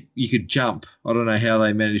Jeep, you could jump. I don't know how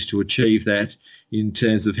they managed to achieve that in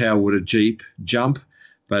terms of how would a Jeep jump.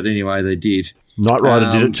 But anyway, they did. Knight Rider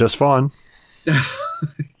did it just fine.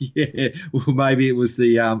 Yeah, well, maybe it was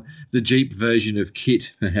the Jeep version of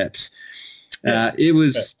Kit, perhaps. It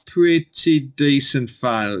was pretty decent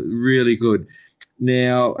fun, really good.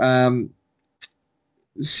 Now,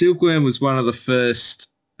 Silkworm was one of the first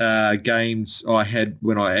games I had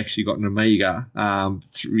when I actually got an Amiga,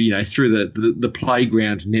 through the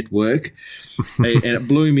Playground network, and it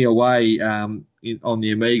blew me away on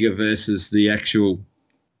the Amiga versus the actual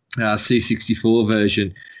C64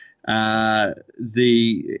 version.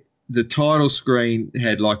 The title screen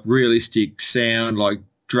had like realistic sound, like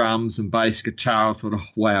drums and bass guitar. I thought, oh,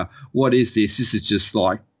 wow, what is this? This is just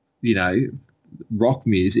like, rock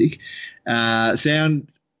music. Sound,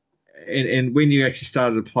 and when you actually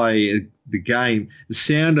started to play the game, the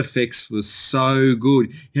sound effects was so good.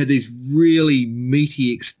 You had these really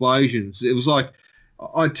meaty explosions. It was like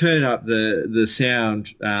I'd turn up the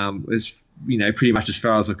sound as pretty much as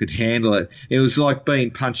far as I could handle it. It was like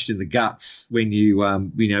being punched in the guts when you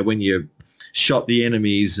when you shot the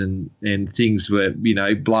enemies and things were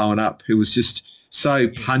blowing up. It was just so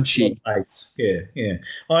punchy. Yeah.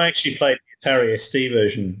 I actually played the Atari ST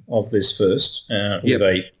version of this first with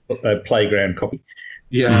a Playground copy.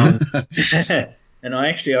 Yeah. And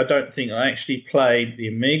I don't think I actually played the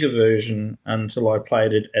Amiga version until I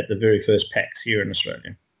played it at the very first PAX here in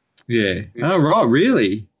Australia. Yeah. Oh, right,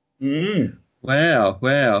 really? Mm. Wow.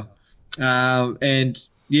 And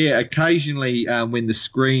yeah, occasionally when the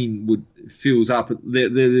screen fills up,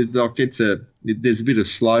 there's a bit of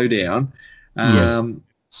slowdown.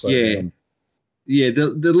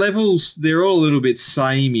 The levels, they're all a little bit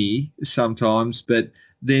samey sometimes, but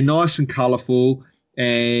they're nice and colourful,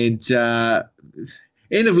 and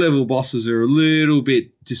end of level bosses are a little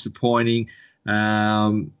bit disappointing.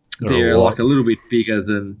 They're like a little bit bigger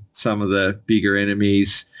than some of the bigger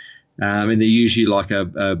enemies, and they're usually like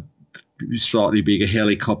a slightly bigger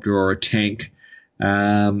helicopter or a tank.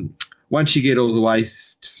 Once you get all the way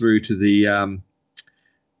through to the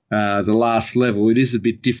last level, it is a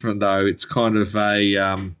bit different though. It's kind of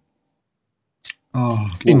a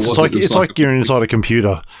it's like you're inside a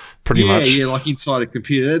computer, pretty much. Yeah, like inside a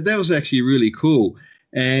computer. That was actually really cool.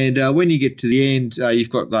 And when you get to the end, you've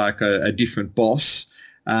got like a different boss,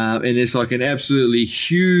 and there's like an absolutely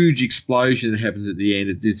huge explosion that happens at the end.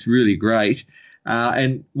 It's really great.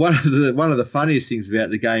 And one of the funniest things about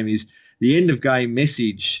the game is the end of game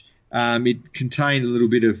message. It contained a little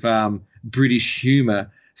bit of British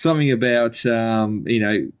humour, something about about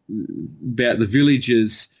the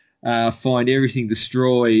villagers find everything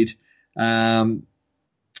destroyed.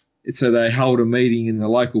 So they hold a meeting in the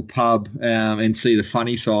local pub and see the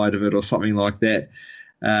funny side of it or something like that.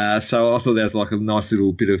 So I thought that was like a nice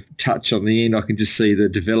little bit of touch on the end. I can just see the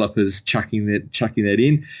developers chucking that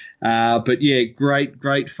in. But yeah,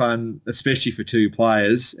 great fun, especially for 2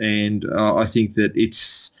 players. And I think that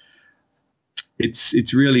it's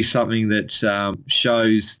really something that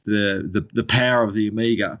shows the power of the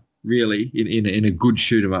Amiga, really, in a good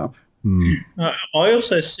shoot 'em up. I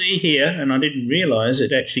also see here, and I didn't realise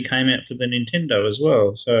it actually came out for the Nintendo as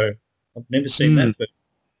well. So I've never seen that. But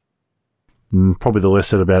probably the less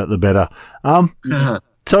said about it, the better.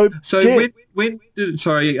 So yeah.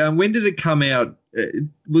 when did it come out?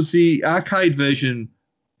 Was the arcade version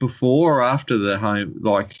before or after the home?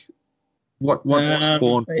 Like, what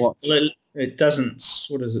spawned what? It doesn't.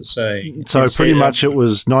 What does it say? So pretty much it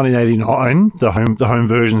was 1989. The home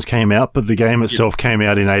versions came out, but the game itself came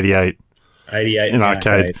out in 88. 88 in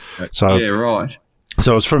arcade. So yeah, right.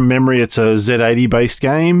 So it's from memory. It's a Z80 based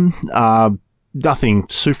game. Nothing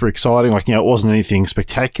super exciting. Like, it wasn't anything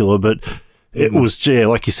spectacular, but it was,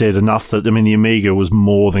 like you said, enough that, the Amiga was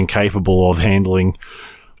more than capable of handling.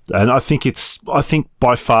 And I think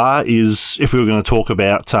by far is, if we were going to talk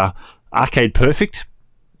about arcade perfect,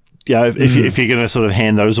 if you're going to sort of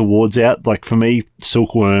hand those awards out, like for me,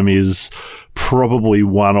 Silkworm is probably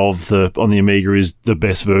one of on the Amiga is the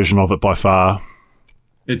best version of it by far.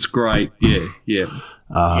 It's great. Yeah.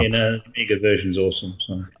 The Amiga version's awesome.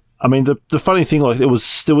 So. I mean, the funny thing, like there was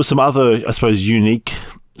some other, I suppose, unique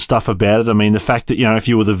stuff about it. I mean, the fact that, if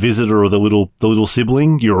you were the visitor or the little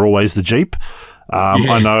sibling, you were always the Jeep.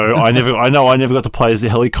 I know I never got to play as the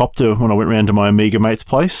helicopter when I went round to my Amiga mate's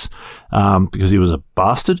place, because he was a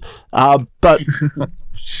bastard.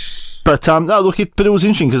 But no, look, but it was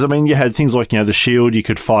interesting because, I mean, you had things like, the shield, you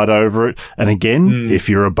could fight over it. And again, if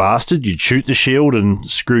you're a bastard, you'd shoot the shield and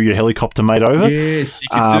screw your helicopter mate over. Yes, you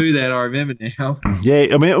could do that, I remember now. Yeah,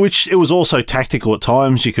 I mean, which it was also tactical at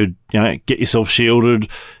times. You could, get yourself shielded,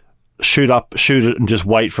 shoot it and just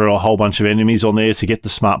wait for a whole bunch of enemies on there to get the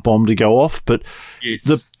smart bomb to go off. But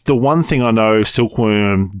the one thing I know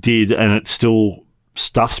Silkworm did, and it still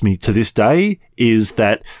stuffs me to this day, is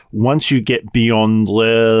that once you get beyond,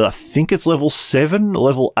 I think it's level 7,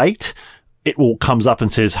 level 8, it will comes up and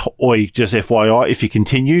says, "Oi, just FYI, if you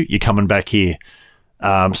continue, you're coming back here."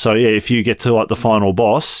 So yeah, if you get to like the final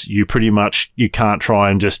boss, you can't try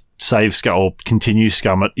and just save scum or continue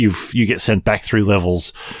scum it. You get sent back through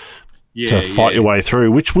levels to fight your way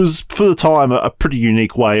through, which was for the time a pretty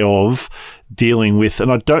unique way of dealing with.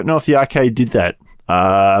 And I don't know if the arcade did that.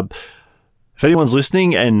 If anyone's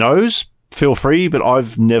listening and knows, feel free, but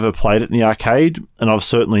I've never played it in the arcade, and I've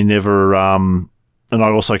certainly never, and I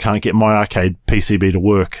also can't get my arcade PCB to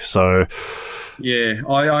work, so... Yeah,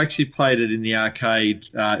 I actually played it in the arcade.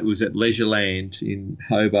 It was at Leisureland in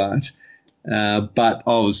Hobart, but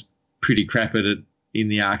I was pretty crap at it in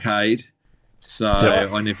the arcade, so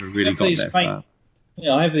I never really got that far.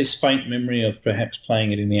 Yeah, I have this faint memory of perhaps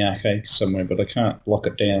playing it in the arcade somewhere, but I can't lock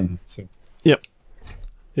it down. So. Yep.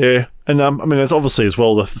 Yeah, and I mean, it's obviously as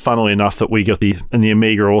well, funnily enough, that we got the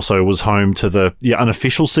Amiga also was home to the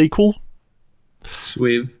unofficial sequel.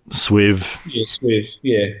 Swiv. Yeah,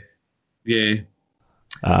 Swiv, yeah.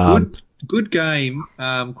 Good game,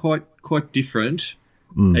 quite different.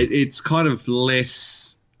 It's kind of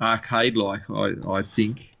less arcade-like, I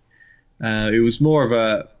think. It was more of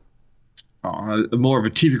a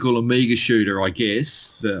typical Amiga shooter, I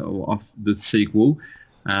guess, the sequel.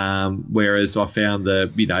 Whereas I found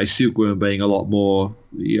the Silkworm being a lot more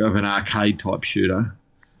of an arcade type shooter.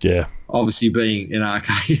 Yeah, obviously being an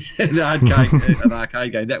arcade game,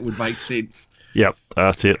 that would make sense. Yep,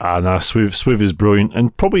 that's it. No, Swiv is brilliant,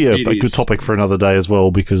 and probably a good topic for another day as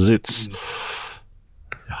well, because it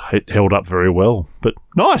held up very well. But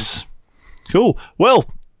nice, cool. Well,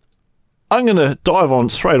 I'm going to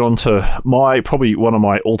dive straight on to probably one of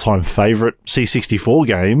my all-time favourite C64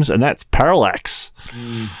 games, and that's Parallax.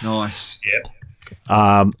 Nice. Yep.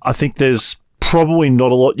 I think there's probably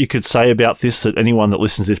not a lot you could say about this that anyone that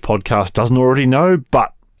listens to this podcast doesn't already know,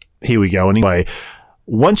 but here we go anyway.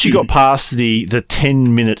 Once you got past the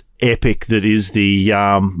 10-minute epic that is the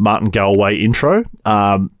Martin Galway intro,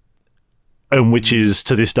 and which is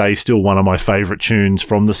to this day still one of my favourite tunes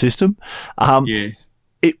from the system,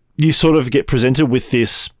 you sort of get presented with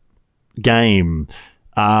this game.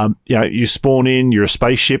 You spawn in, you're a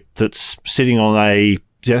spaceship that's sitting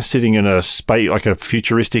in a space, like a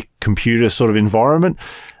futuristic computer sort of environment.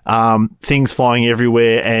 Things flying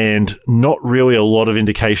everywhere, and not really a lot of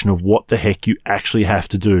indication of what the heck you actually have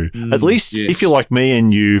to do. At least if you're like me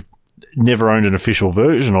and you never owned an official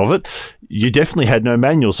version of it, you definitely had no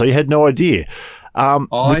manual, so you had no idea.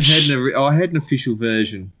 I had an official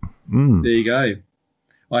version. There you go.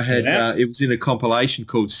 I had it was in a compilation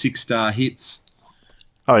called 6 Star Hits.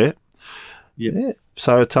 Oh yeah, yeah.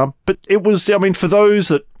 So but it was. I mean, for those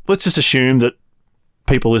that, let's just assume that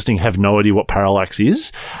people listening have no idea what Parallax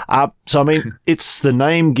is. So I mean, it's the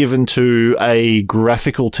name given to a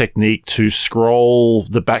graphical technique to scroll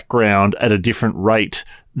the background at a different rate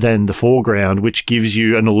than the foreground, which gives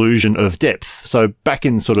you an illusion of depth. So back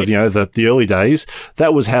in sort of the early days,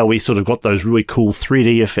 that was how we sort of got those really cool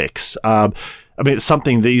 3D effects. I mean, it's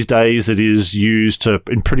something these days that is used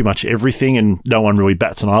in pretty much everything, and no one really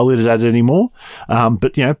bats an eyelid at it anymore.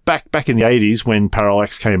 But back in the 80s when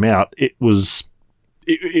Parallax came out, it was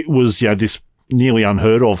this nearly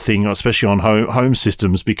unheard of thing, especially on home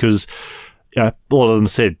systems, because a lot of them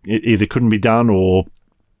said it either couldn't be done or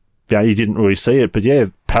you didn't really see it. But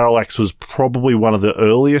Parallax was probably one of the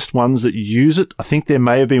earliest ones that use it. I think there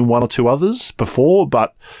may have been one or two others before,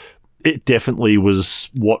 but it definitely was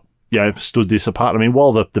what stood this apart. I mean,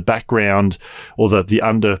 while the background or the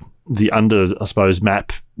under I suppose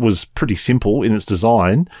map was pretty simple in its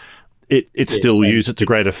design, it still used it to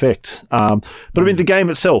great effect. But I mean, the game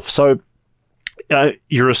itself. So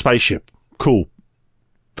you're a spaceship, cool.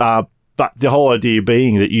 But the whole idea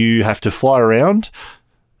being that you have to fly around,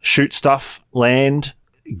 shoot stuff, land,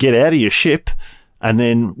 get out of your ship, and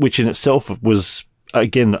then, which in itself was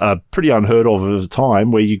again, pretty unheard of at the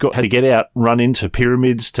time, where you had to get out, run into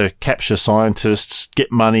pyramids to capture scientists,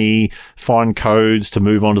 get money, find codes to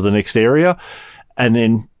move on to the next area, and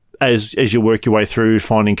then as you work your way through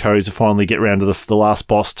finding codes to finally get around to the last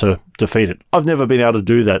boss to defeat it. I've never been able to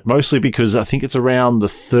do that, mostly because I think it's around the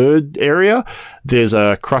third area. There's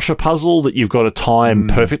a crusher puzzle that you've got to time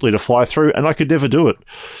perfectly to fly through, and I could never do it.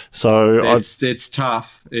 So it's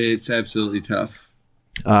tough. It's absolutely tough.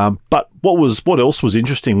 But what else was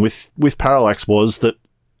interesting with Parallax was that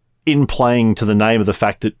in playing to the name of the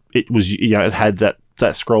fact that it was, it had that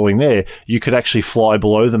scrolling there, you could actually fly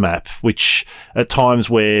below the map, which at times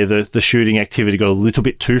where the shooting activity got a little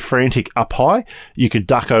bit too frantic up high, you could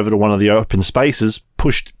duck over to one of the open spaces,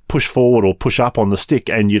 push forward or push up on the stick,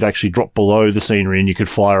 and you'd actually drop below the scenery and you could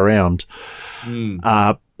fly around. And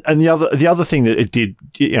the other thing that it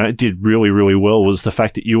did really, really well was the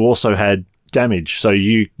fact that you also had damage. So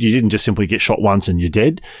you didn't just simply get shot once and you're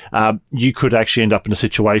dead. You could actually end up in a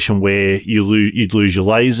situation where you'd lose your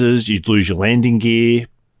lasers, you'd lose your landing gear.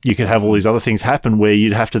 You could have all these other things happen where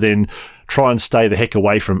you'd have to then try and stay the heck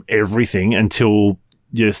away from everything until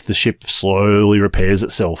just the ship slowly repairs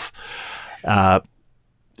itself.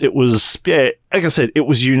 It was, like I said, it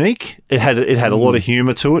was unique. It had a lot of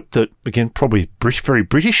humor to it that, again, probably very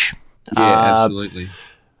British. Yeah, absolutely.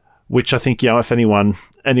 Which I think, if anyone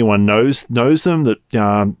knows them,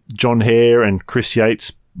 that John Hare and Chris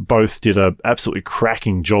Yates both did a absolutely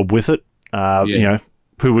cracking job with it.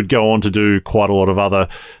 Who would go on to do quite a lot of other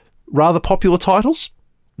rather popular titles.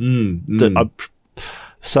 But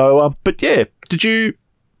yeah, did you?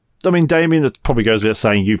 I mean, Damien, it probably goes without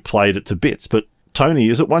saying you've played it to bits, but Tony,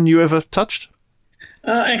 is it one you ever touched?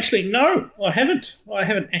 Actually, no, I haven't. I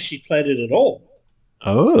haven't actually played it at all.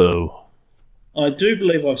 Oh. I do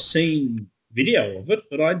believe I've seen video of it,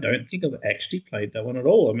 but I don't think I've actually played that one at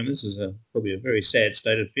all. I mean, this is probably a very sad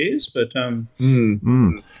state of affairs, but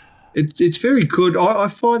it's very good. I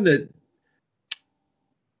find that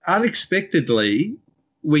unexpectedly,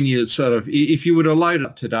 when you sort of, if you were to load it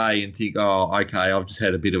up today and think, oh, okay, I've just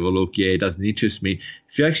had a bit of a look, it doesn't interest me.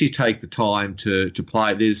 If you actually take the time to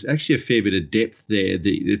play it, there's actually a fair bit of depth there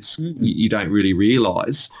that you don't really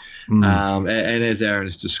realise. And as Aaron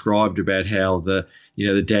has described about how the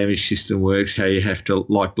damage system works, how you have to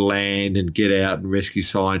land and get out and rescue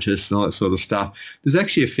scientists and all that sort of stuff, there's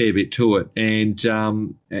actually a fair bit to it. And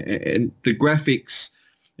the graphics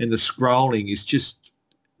and the scrolling is just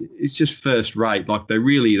first rate. Like they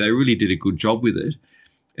really did a good job with it.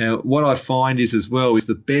 What I find is as well is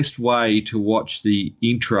the best way to watch the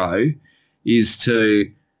intro is to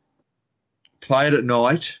play it at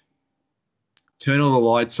night, turn all the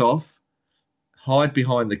lights off, hide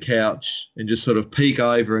behind the couch and just sort of peek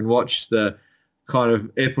over and watch the kind of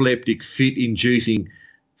epileptic fit-inducing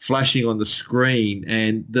flashing on the screen.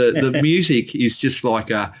 And the music is just like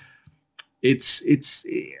it's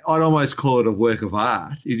I'd almost call it a work of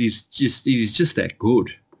art. It is just that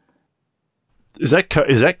good. Is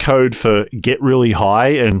that code for get really high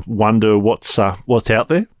and wonder what's out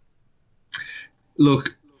there?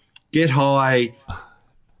 Look, get high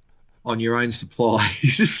on your own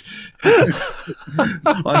supplies.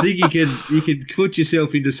 I think you can put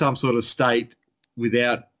yourself into some sort of state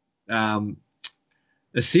without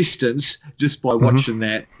assistance just by watching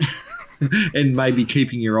that and maybe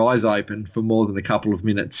keeping your eyes open for more than a couple of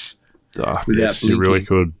minutes. Without yes, you really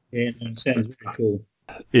could. Yeah, it sounds very cool.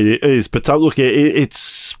 It is, but look,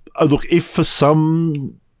 if for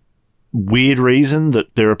some weird reason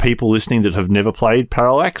that there are people listening that have never played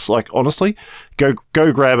Parallax, like honestly, go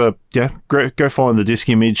grab go find the disc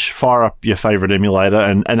image, fire up your favorite emulator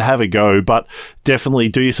and have a go, but definitely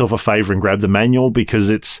do yourself a favor and grab the manual, because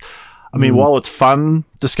it's, I mean, while it's fun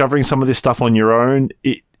discovering some of this stuff on your own,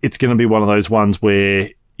 it's going to be one of those ones where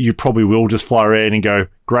you probably will just fly around and go,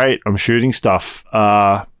 great, I'm shooting stuff.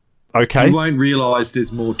 Okay. You won't realise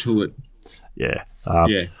there's more to it. Yeah.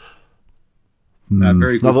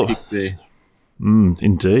 Very good pick there.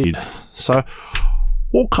 Indeed. So,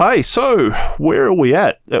 okay. So, where are we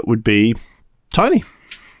at? That would be Tony.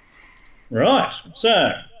 Right.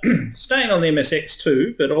 So, staying on the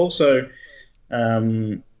MSX2, but also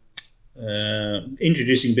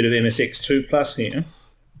introducing a bit of MSX2 Plus here.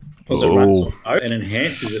 Because it runs on and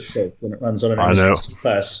enhances itself when it runs on an MSX2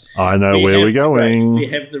 Plus. I know where we're going. We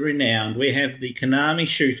have the renowned. We have the Konami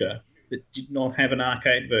shooter that did not have an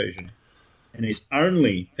arcade version and is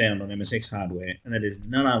only found on MSX hardware, and that is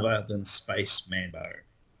none other than Space Mambo.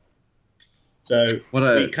 So what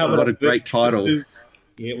a great title.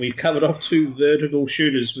 We've covered off two vertical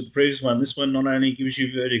shooters with the previous one. This one not only gives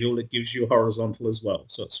you vertical, it gives you horizontal as well.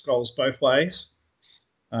 So it scrolls both ways.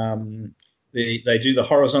 They do the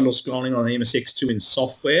horizontal scrolling on the MSX2 in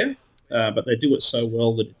software, but they do it so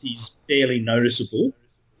well that it is barely noticeable.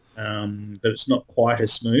 But it's not quite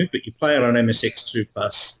as smooth. But you play it on MSX2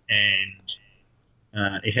 Plus,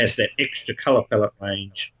 and it has that extra color palette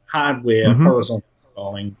range, hardware, horizontal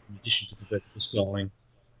scrolling, in addition to the vertical scrolling.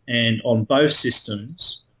 And on both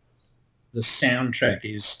systems, the soundtrack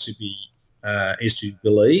is to be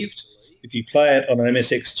believed. If you play it on an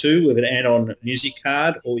MSX2 with an add-on music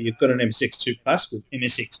card, or you've got an MSX2 Plus with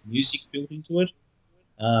MSX Music built into it,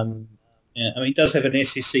 it does have an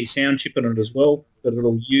SSC sound chip in it as well, but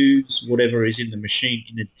it'll use whatever is in the machine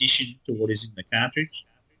in addition to what is in the cartridge.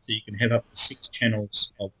 So you can have up to 6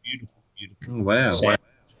 channels of beautiful sound,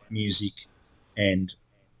 music, and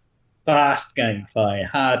fast gameplay,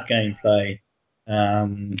 hard gameplay,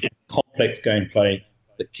 complex gameplay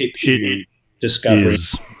that keeps you discovering.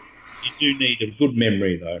 You do need a good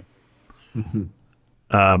memory, though.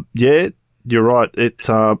 Yeah, you're right.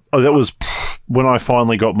 That was when I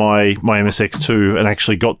finally got my MSX2 and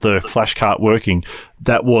actually got the flash cart working.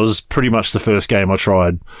 That was pretty much the first game I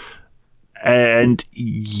tried. And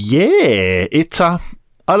yeah, I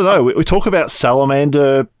don't know. We talk about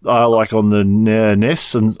Salamander like on the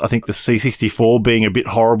NES, and I think the C64 being a bit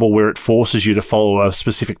horrible where it forces you to follow a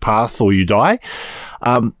specific path or you die.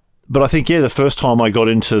 But I think, the first time I got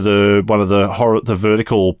into one of the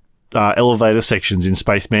vertical elevator sections in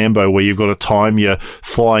Space Mambo, where you've got to time your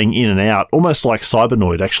flying in and out, almost like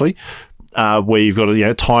Cybernoid, actually, where you've got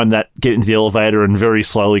to time that, get into the elevator and very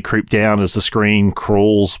slowly creep down as the screen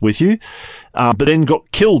crawls with you. But then got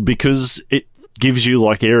killed because it gives you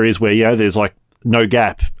like areas where there's like no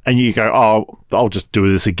gap, and you go, oh, I'll just do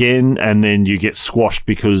this again, and then you get squashed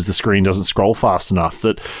because the screen doesn't scroll fast enough.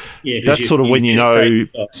 That's sort of when you know.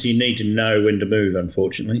 So you need to know when to move,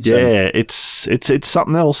 unfortunately. Yeah, it's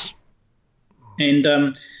something else. And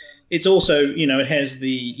it's also, it has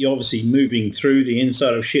you're obviously moving through the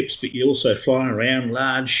inside of ships, but you also fly around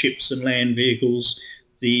large ships and land vehicles.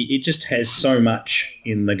 It just has so much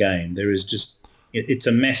in the game. There is just, it's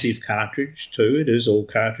a massive cartridge too. It is all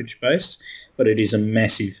cartridge based, but it is a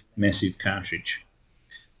massive, massive cartridge.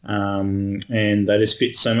 And they just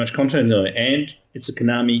fit so much content in it. And it's a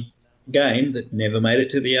Konami game that never made it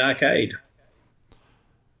to the arcade.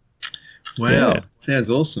 Wow, sounds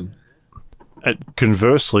awesome.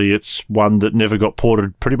 Conversely, it's one that never got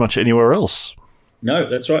ported pretty much anywhere else. No,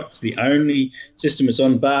 that's right. It's the only system it's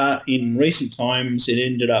on, bar in recent times. It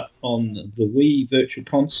ended up on the Wii Virtual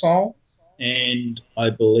Console and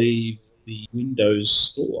I believe the Windows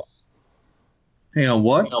Store. Hang on,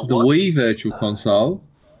 what? The Wii Virtual Console?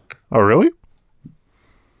 Oh, really?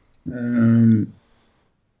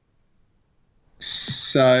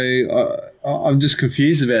 So I'm just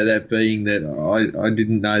confused about that, being that I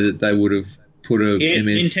didn't know that they would have put a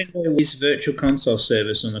MS... Nintendo Wii's Virtual Console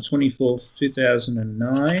service on the 24th,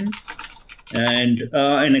 2009, and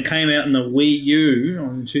it came out in the Wii U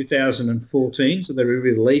on 2014, so they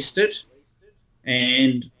re-released it,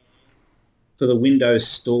 and for the Windows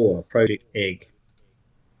Store, Project Egg.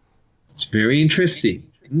 It's very interesting.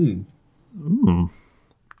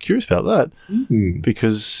 Curious about that,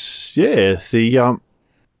 because the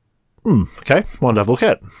okay, one to have a look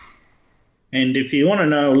at. And if you want to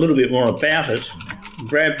know a little bit more about it,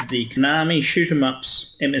 grab the Konami Shoot 'em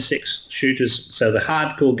Ups MSX Shooters, so the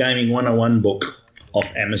Hardcore Gaming 101 book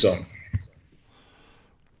off Amazon.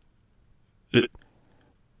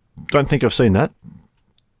 Don't think I've seen that.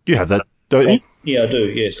 You have that, don't you? Yeah, I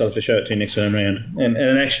do. Yes, I'll have to show it to you next time around.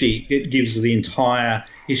 And actually, it gives the entire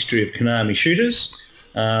history of Konami shooters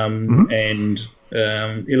and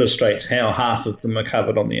illustrates how half of them are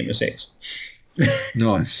covered on the MSX.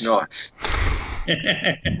 Nice.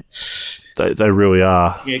 They really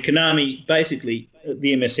are. Yeah, Konami, basically,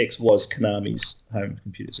 the MSX was Konami's home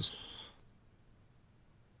computer system.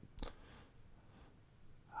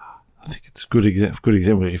 I think it's a good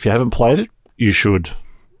example. If you haven't played it, you should.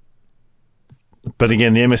 But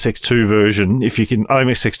again, the MSX2 version, if you can,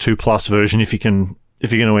 MSX2 Plus version, if you're going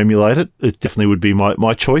to emulate it, it definitely would be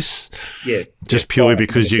my choice. Yeah, just purely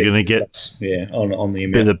because you're going to get on the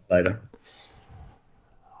emulator.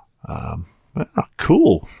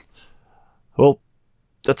 Cool. Well,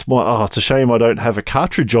 that's it's a shame I don't have a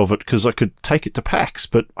cartridge of it, because I could take it to PAX,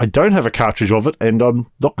 but I don't have a cartridge of it, and I'm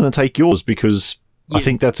not going to take yours because I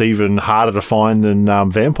think that's even harder to find than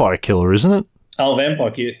Vampire Killer, isn't it? Oh,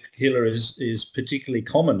 Vampire Killer is particularly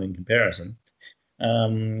common in comparison.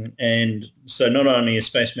 And so not only is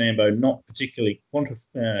Space Mambo not particularly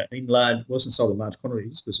wasn't sold in large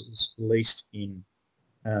quantities because it was released in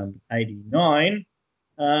 89,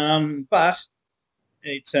 but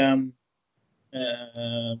it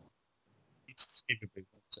It's typically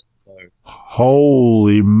so.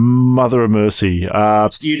 Holy mother of mercy.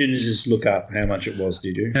 You didn't just look up how much it was,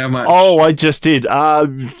 did you? How much? Oh, I just did.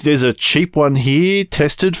 There's a cheap one here,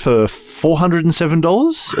 tested for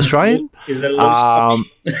 $407 Australian. Is that a lot?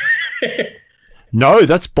 No,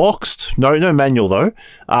 that's boxed. No manual though.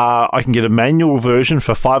 I can get a manual version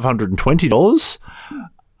for $520.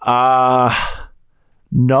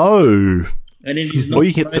 No. And it is not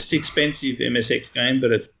the most expensive MSX game,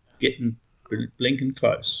 but it's getting blinking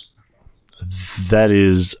close. That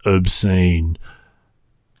is obscene.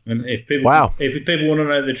 And if people want to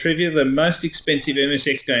know the trivia, the most expensive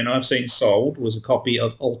MSX game I've seen sold was a copy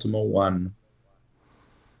of Ultima 1.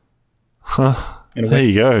 Huh. There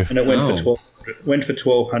you go. And it went for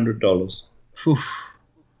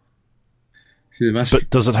 $1,200. But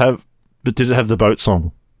does it have? But did it have the boat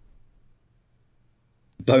song?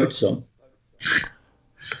 Boat song.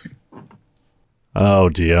 Oh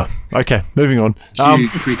dear. Okay, moving on.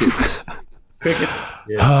 Crickets.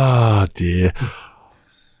 Yeah. Oh dear.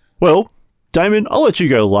 Well, Damien, I'll let you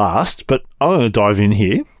go last, but I'm going to dive in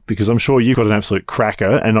here because I'm sure you've got an absolute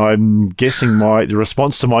cracker, and I'm guessing the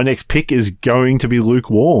response to my next pick is going to be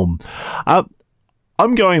lukewarm.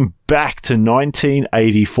 I'm going back to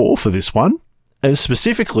 1984 for this one, and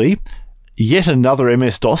specifically, yet another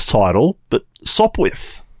MS-DOS title, but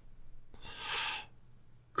Sopwith.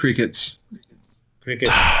 Crickets. Cricket.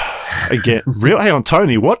 Again, hang on,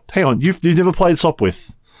 Tony, what? Hang on, you've never played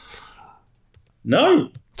Sopwith?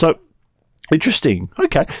 No. So, interesting.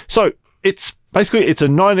 Okay, so it's a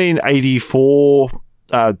 1984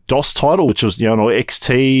 DOS title, which was, on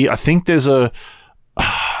XT. I think there's and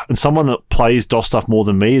someone that plays DOS stuff more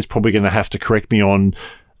than me is probably going to have to correct me on.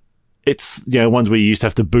 It's ones where you used to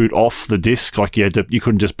have to boot off the disk, like you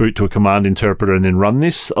couldn't just boot to a command interpreter and then run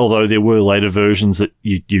this. Although there were later versions that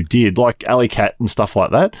you did, like Alicat and stuff like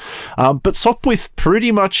that. But Sopwith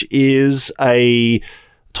pretty much is a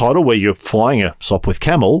title where you're flying a Sopwith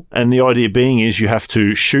Camel, and the idea being is you have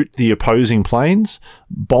to shoot the opposing planes,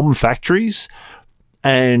 bomb factories,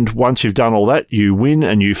 and once you've done all that, you win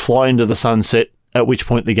and you fly into the sunset, at which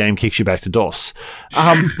point the game kicks you back to DOS.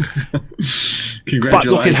 Congratulations. But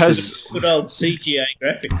look, it has good old CGA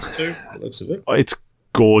graphics too, by the looks of it. It's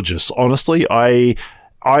gorgeous. Honestly, I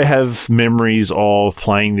have memories of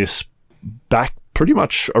playing this back pretty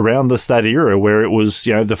much around that era where it was,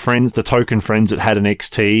 the token friends that had an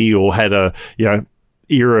XT or had a,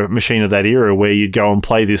 era machine of that era where you'd go and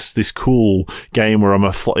play this cool game where I'm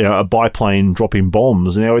a biplane dropping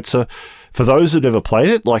bombs. Now for those that ever played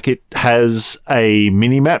it, like it has a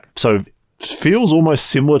mini map, so it feels almost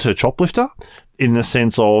similar to Choplifter in the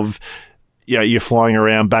sense of, you're flying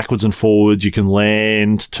around backwards and forwards, you can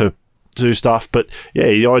land to do stuff, but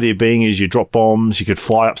the idea being is you drop bombs, you could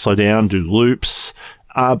fly upside down, do loops.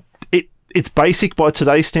 It's basic by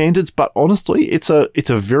today's standards, but honestly, it's a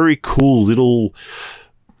very cool little,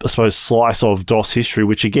 I suppose, slice of DOS history,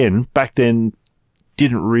 which again, back then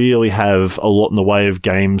didn't really have a lot in the way of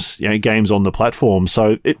games, games on the platform.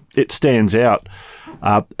 So it stands out.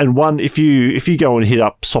 And one, if you go and hit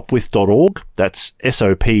up sopwith.org, that's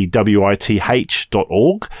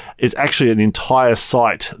SOPWITH.org, it's actually an entire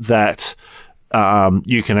site that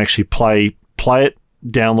you can actually play it,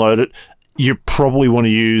 download it. You probably want to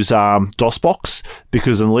use DOSBox,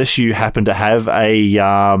 because unless you happen to have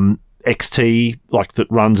a XT like that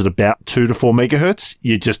runs at about 2 to 4 megahertz,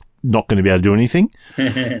 you're just not going to be able to do anything.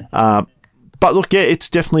 But look, it's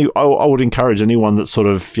definitely, I would encourage anyone that sort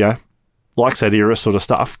of, likes that era sort of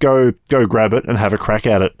stuff, go grab it and have a crack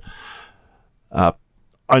at it.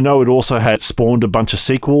 I know it also had spawned a bunch of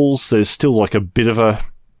sequels. There's still like a bit of a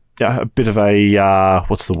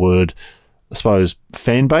what's the word? I suppose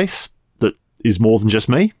fan base that is more than just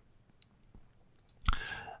me.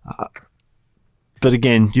 But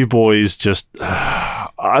again, you boys just,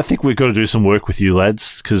 I think we've got to do some work with you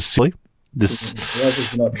lads, because this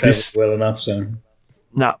is not traveled well enough, so.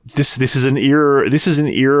 No, this is an era. This is an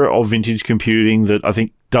era of vintage computing that I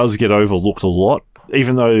think does get overlooked a lot,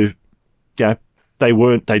 even though, they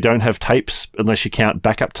don't have tapes unless you count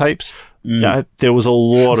backup tapes. There was a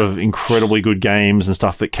lot of incredibly good games and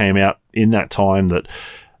stuff that came out in that time that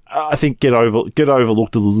I think get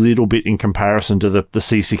overlooked a little bit in comparison to the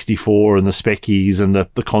C64 and the Speckies and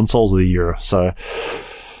the consoles of the era. So,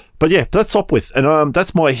 but yeah, that's Sopwith, and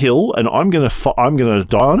that's my hill, and I'm gonna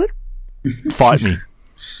die on it. Fight me.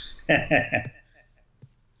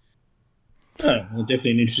 Well,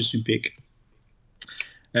 definitely an interesting pick.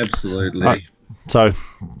 Absolutely. So,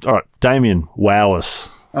 all right, Damien, wow us.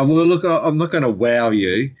 Well, look, I'm not going to wow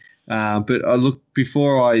you, but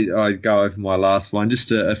before I go over my last one,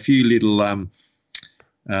 just a few little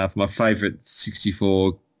for my favourite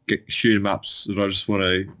 64 shoot 'em ups that I just want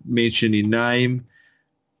to mention in name.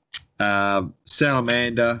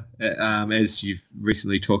 Salamander, as you've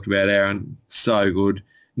recently talked about, Aaron, so good.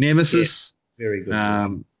 Nemesis, very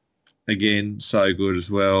good. Again, so good as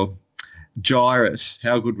well. Gyrus,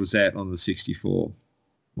 how good was that on the 64?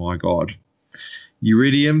 My God.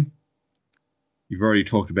 Iridium, you've already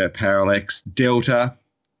talked about Parallax. Delta,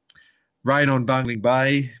 Rain on Bungling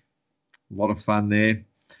Bay, a lot of fun there.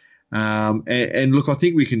 And look, I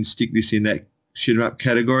think we can stick this in that shoot 'em up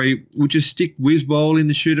category. Would you stick Whiz Bowl in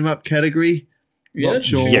the shoot 'em up category? Yeah. Not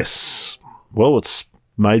sure. Yes. Well, it's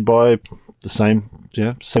made by the same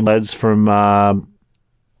lads from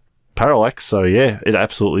Parallax, so yeah, it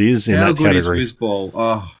absolutely is in that category. How good is Whiz Bowl?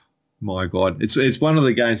 Oh my God, it's one of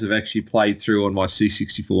the games I've actually played through on my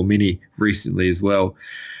C64 Mini recently as well.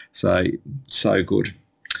 So good.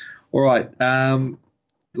 All right.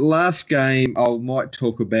 Last game I might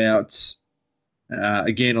talk about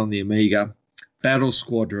again on the Amiga, Battle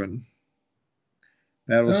Squadron.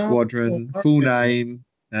 Full name,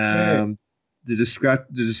 the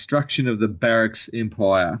Destruction of the Barracks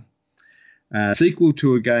Empire. Sequel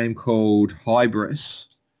to a game called Hybris.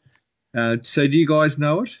 So do you guys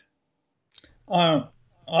know it? I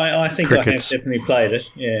think Crickets. I have definitely played it,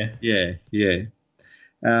 yeah.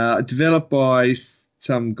 Yeah. Developed by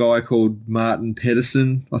some guy called Martin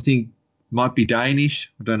Pedersen. I think might be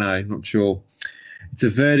Danish. I don't know, not sure. It's a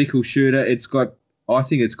vertical shooter. I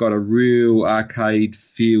think it's got a real arcade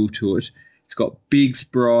feel to it. It's got big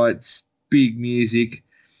sprites, big music,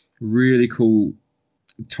 really cool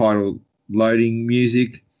title loading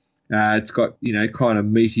music. It's got, kind of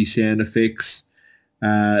meaty sound effects.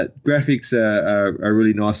 Graphics are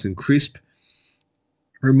really nice and crisp.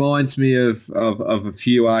 Reminds me of a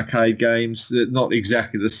few arcade games that not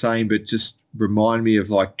exactly the same, but just remind me of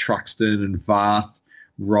like Truxton and Varth,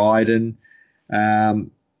 Raiden.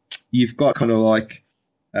 You've got kind of like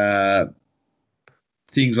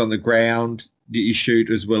things on the ground that you shoot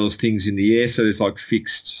as well as things in the air. So there's like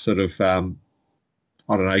fixed sort of,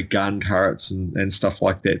 gun turrets and stuff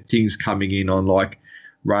like that. Things coming in on like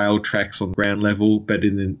rail tracks on ground level, but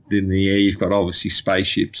in the air you've got obviously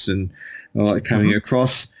spaceships and coming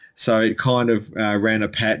across. So it kind of ran a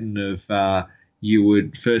pattern of you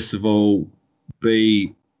would first of all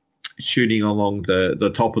be shooting along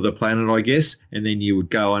the top of the planet, I guess, and then you would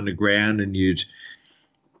go underground and you'd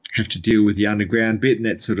have to deal with the underground bit, and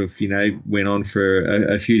that sort of, went on for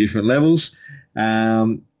a few different levels.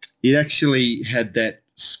 It actually had that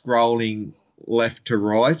scrolling left to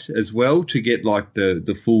right as well to get like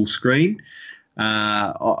the full screen.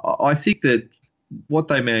 I think that what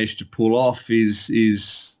they managed to pull off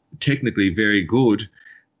is technically very good.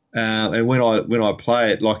 And when I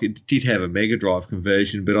play it, like it did have a Mega Drive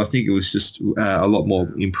conversion, but I think it was just a lot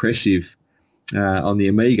more impressive on the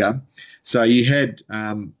Amiga. So you had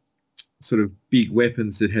sort of big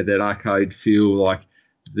weapons that had that arcade feel, like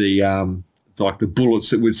the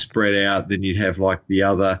bullets that would spread out. Then you'd have like the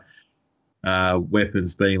other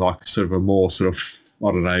weapons being like sort of a more sort of,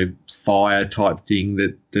 fire type thing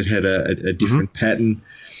that had a different pattern.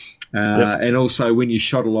 And also when you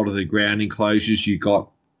shot a lot of the ground enclosures, you got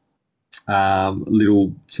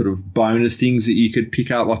little sort of bonus things that you could pick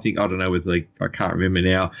up. I don't know whether I can't remember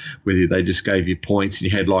now, whether they just gave you points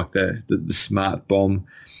and you had like the smart bomb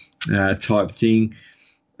type thing.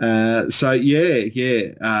 I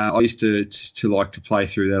used to like to play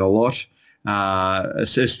through that a lot,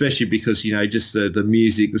 especially because, just the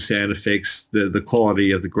music, the sound effects, the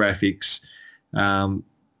quality of the graphics,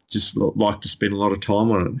 just like to spend a lot of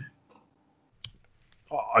time on it.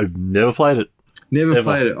 I've never played it. Never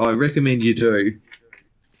played it. I recommend you do.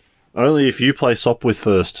 Only if you play Sopwith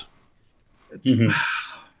first. Mm-hmm.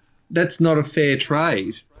 That's not a fair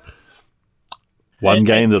trade. One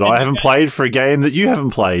game that I haven't played for a game that you haven't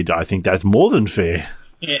played. I think that's more than fair.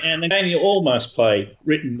 Yeah, and the game you almost played,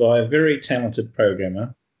 written by a very talented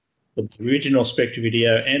programmer. The original Spectre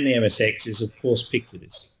Video and the MSX is, of course,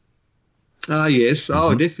 Pixidus. Ah, yes.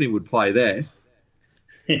 Mm-hmm. I definitely would play that.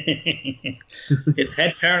 It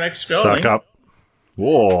had parallax scrolling. Suck up.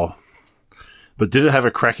 Whoa. But did it have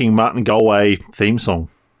a cracking Martin Galway theme song?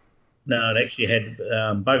 No, it actually had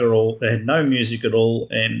bugger all. It had no music at all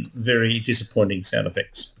and very disappointing sound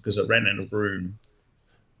effects because it ran out of room.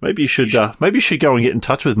 Maybe you should go and get in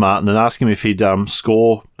touch with Martin and ask him if he'd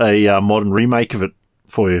score a modern remake of it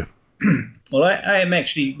for you. Well, I am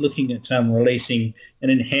actually looking at releasing an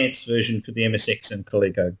enhanced version for the MSX and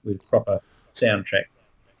Coleco with proper soundtrack.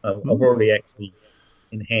 I've already actually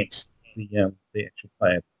enhanced the actual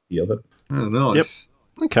playability of it. Oh, nice.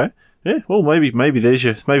 Yep. Okay. Yeah. Well, maybe there's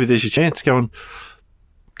your chance. Go and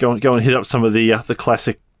go and hit up some of the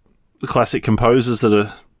classic composers that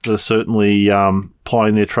are certainly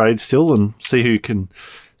plying their trade still, and see who can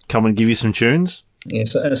come and give you some tunes. Yeah,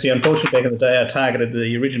 so unfortunately, back in the day, I targeted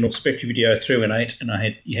the original Spectre video through an 8,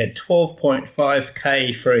 and you had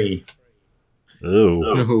 12.5k free. Oh,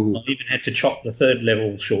 I even had to chop the third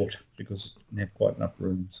level short because I didn't have quite enough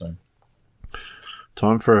room. So,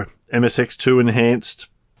 time for MSX2 Enhanced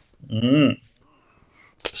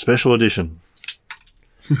Special Edition.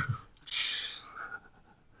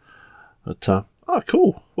 But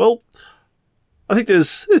cool. Well, I think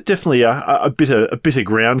there's definitely a bit of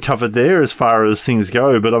ground covered there as far as things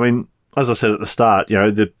go. But I mean, as I said at the start,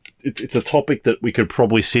 it's a topic that we could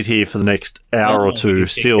probably sit here for the next hour or two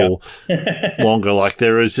still longer. Like,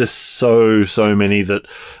 there is just so many that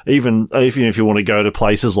even if you want to go to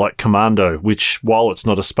places like Commando, which, while it's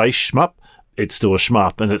not a space shmup, it's still a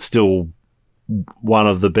shmup, and it's still one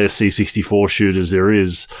of the best C64 shooters there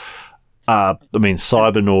is. I mean,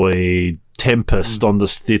 Cybernoid, Tempest on the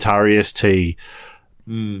Atari ST.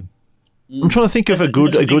 I'm trying to think of a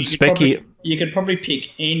good specky. You could probably pick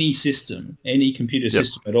any system, any computer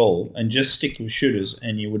system at all, and just stick with shooters,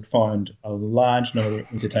 and you would find a large number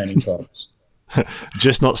of entertaining titles.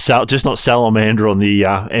 just not Salamander on the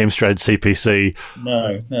Amstrad CPC.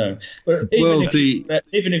 No. But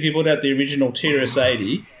even if you put out the original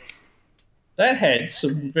TRS-80, that had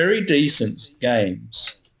some very decent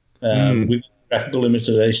games with graphical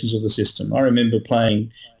limitations of the system. I remember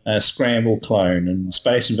playing Scramble clone and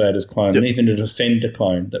Space Invaders clone, and even a Defender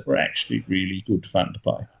clone that were actually really good fun to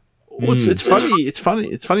play. Well, it's funny.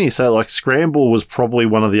 It's funny you say, like, Scramble was probably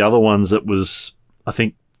one of the other ones that was, I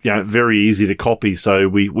think, very easy to copy. So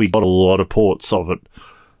we got a lot of ports of it.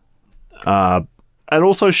 And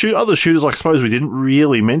also other shooters, I suppose we didn't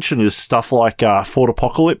really mention, is stuff like Fort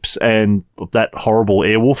Apocalypse and that horrible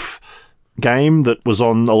Airwolf game that was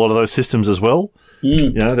on a lot of those systems as well.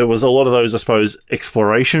 There was a lot of those, I suppose,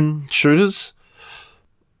 exploration shooters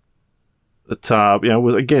that,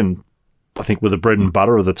 again, I think were the bread and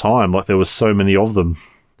butter of the time. Like, there was so many of them.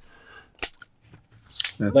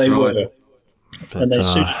 They were. And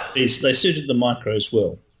they suited the micros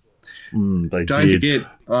well. Don't forget,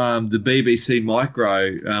 the BBC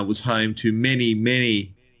Micro was home to many,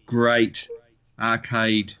 many great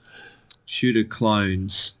arcade shooter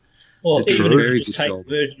clones. Well, even if you just take the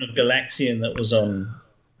version of Galaxian that was on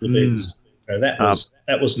the BBC,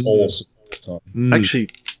 that was awesome.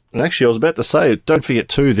 Actually, I was about to say, don't forget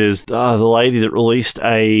too, there's the lady that released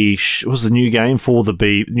was the new game for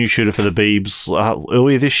the new shooter for the Beebs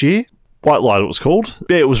earlier this year. White Light, it was called.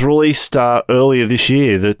 Yeah, it was released earlier this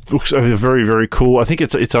year. That looks very, very cool. I think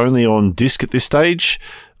it's only on disc at this stage.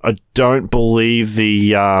 I don't believe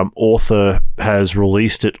the author has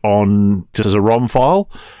released it on just as a ROM file.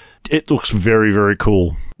 It looks very, very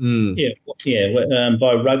cool. Yeah,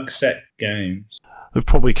 by Rugsat Games. We've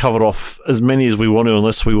probably covered off as many as we want to,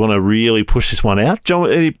 unless we want to really push this one out.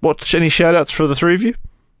 John, any shout-outs for the three of you?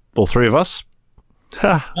 Or three of us?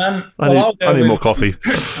 I need more coffee.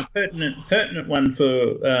 Pertinent one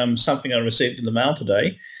for something I received in the mail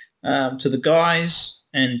today. To the guys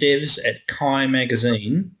and devs at Kai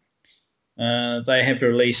Magazine, they have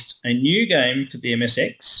released a new game for the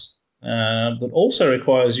MSX that also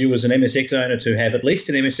requires you as an MSX owner to have at least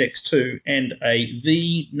an MSX2 and a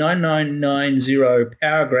V9990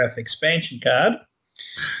 Powergraph expansion card.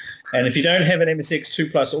 And if you don't have an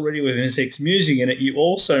MSX2 Plus already with MSX Music in it, you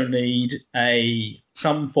also need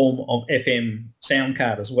some form of FM sound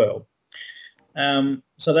card as well.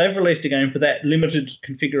 So they've released a game for that limited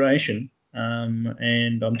configuration,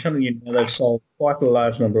 and I'm telling you, they've sold quite a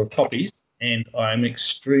large number of copies, and I'm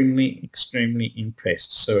extremely, extremely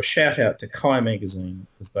impressed. So a shout-out to Kai Magazine,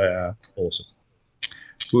 because they are awesome.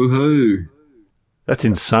 Woohoo! That's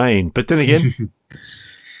insane. But then again...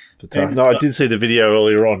 no, I did see the video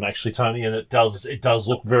earlier on, actually, Tony, and it does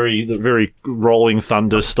look very Rolling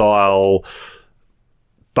Thunder style.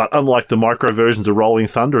 But unlike the micro versions of Rolling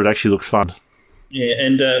Thunder, it actually looks fun. Yeah,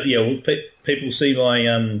 and people see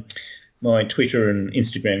my Twitter and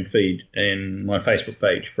Instagram feed and my Facebook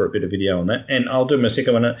page for a bit of video on that. And I'll do my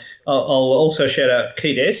second one. I'll also shout out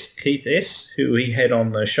Keith S, who he had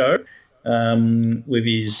on the show with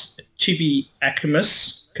his Chibi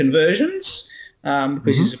Akimus conversions.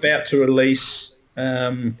 Because he's about to release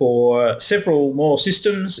for several more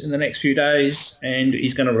systems in the next few days, and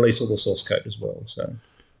he's going to release all the source code as well. So,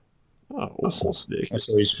 awesome! I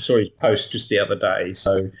saw his post just the other day,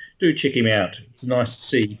 so do check him out. It's nice to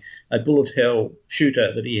see a bullet hell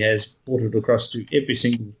shooter that he has ported across to every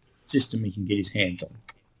single system he can get his hands on.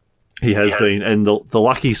 He has been, and the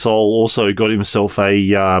lucky soul also got himself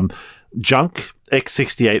a junk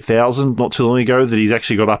X68000 not too long ago that he's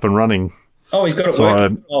actually got up and running. Oh, he's got it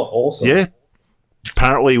working. Awesome. Yeah.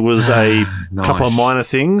 Apparently was a Nice. couple of minor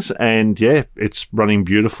things, and yeah, it's running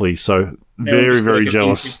beautifully. So Now very, we've just got very to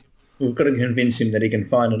jealous. We've got to convince him that he can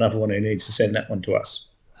find another one who needs to send that one to us.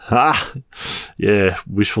 Yeah,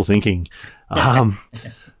 wishful thinking.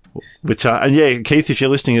 Which and yeah, Keith, if you're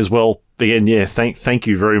listening as well, again, yeah, thank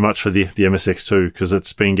you very much for the MSX2 because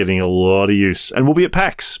it's been getting a lot of use, and we'll be at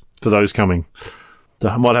PAX for those coming. So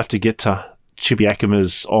I might have to get to Chibi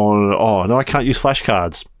Akima's on. Oh no, I can't use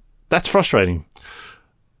flashcards. That's frustrating.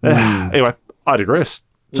 Anyway, I digress.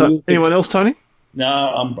 So, anyone else, Tony? No,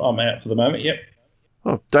 I'm out for the moment. Yep.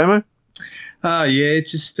 Oh, Damo? Yeah,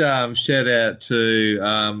 just shout out to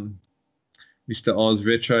Mr. Oz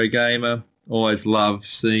Retro Gamer. Always love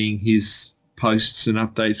seeing his posts and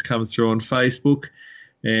updates come through on Facebook.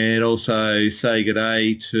 And also say good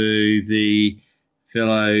day to the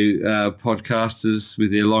fellow podcasters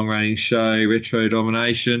with their long-running show, Retro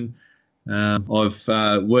Domination. I've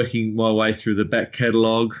working my way through the back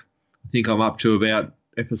catalogue. I think I'm up to about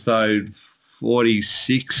episode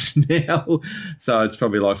 46 now, so it's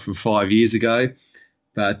probably like from 5 years ago.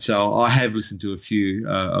 But I have listened to a few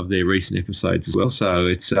of their recent episodes as well. So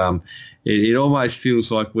it's it almost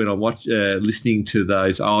feels like when I'm listening to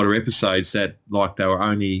those older episodes that like they were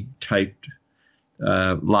only taped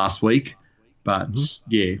last week. But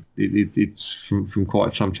yeah, it's from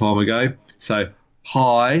quite some time ago. So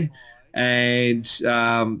hi. And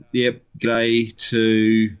yep, g'day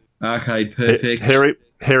to Arcade Perfect, Harry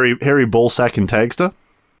Ballsack and Tagster.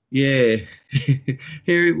 Yeah,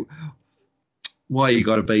 Harry, why you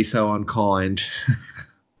got to be so unkind?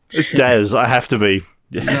 It's Daz. I have to be.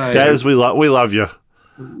 No, Daz, we love you.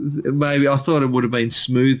 Maybe I thought it would have been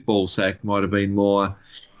Smooth Ballsack might have been more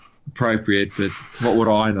appropriate, but what would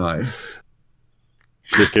I know?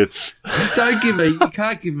 Crickets. You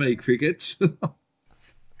can't give me crickets.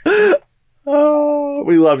 Oh,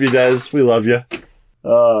 we love you, Daz. We love you.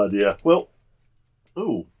 Oh dear. Well,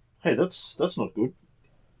 oh, hey, that's not good.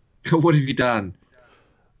 What have you done?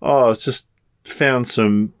 Oh, it's just found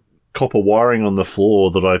some copper wiring on the floor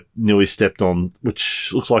that I nearly stepped on,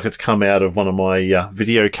 which looks like it's come out of one of my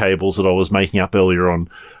video cables that I was making up earlier on.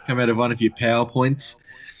 Come out of one of your PowerPoints?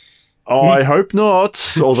 I hope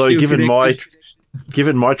not. Although, Still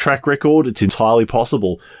given my track record, it's entirely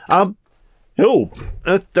possible. Cool.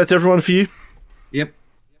 That's everyone for you. Yep.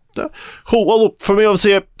 Cool. Well, look, for me,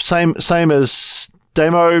 obviously, same as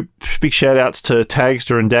Damo. Big shout outs to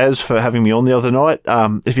Tagster and Daz for having me on the other night.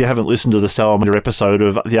 If you haven't listened to the Salamander episode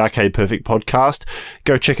of the Arcade Perfect podcast,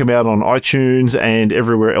 go check them out on iTunes and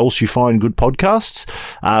everywhere else you find good podcasts.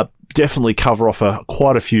 Definitely cover off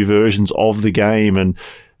quite a few versions of the game and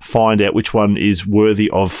find out which one is worthy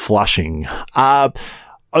of flushing. I'd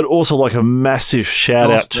also like a massive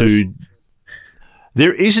shout out to...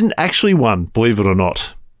 There isn't actually one, believe it or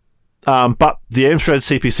not. But the Amstrad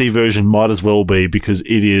CPC version might as well be because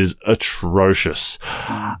it is atrocious.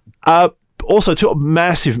 Also, to a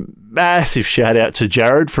massive shout out to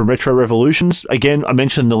Jared from Retro Revolutions. Again, I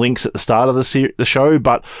mentioned the links at the start of the show,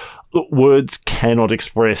 but words cannot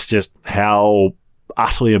express just how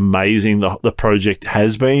utterly amazing the project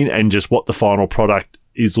has been and just what the final product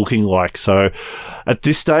is looking like. So at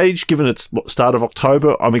this stage, given it's start of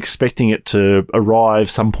October, I'm expecting it to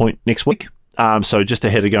arrive some point next week. So just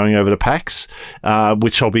ahead of going over to PAX,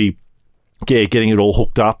 which I'll be getting it all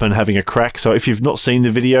hooked up and having a crack. So if you've not seen the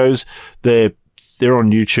videos, they're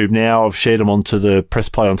on YouTube now. I've shared them onto the Press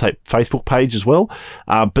Play on Tape Facebook page as well.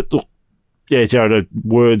 But look, yeah, Jared,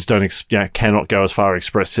 words cannot go as far to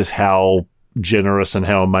express just how generous and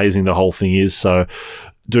how amazing the whole thing is. So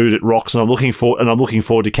dude, it rocks, and I'm looking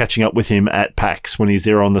forward to catching up with him at PAX when he's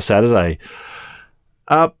there on the Saturday.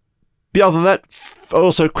 But other than that,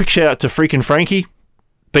 also quick shout out to freaking Frankie.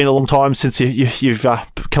 Been a long time since you've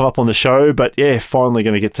come up on the show, but yeah, finally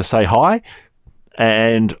going to get to say hi.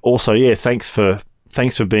 And also, yeah, thanks for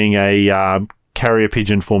being a carrier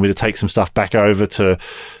pigeon for me to take some stuff back over to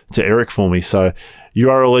Eric for me. So you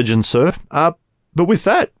are a legend, sir. But with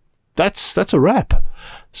that, that's a wrap.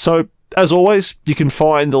 So as always, you can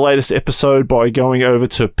find the latest episode by going over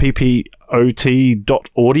to ppot.audio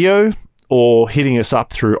or hitting us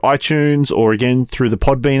up through iTunes or again through the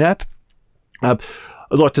Podbean app. I'd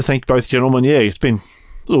like to thank both gentlemen. Yeah, it's been a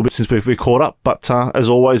little bit since we caught up, but as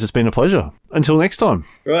always, it's been a pleasure. Until next time.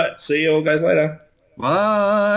 Right, see you all guys later. Bye.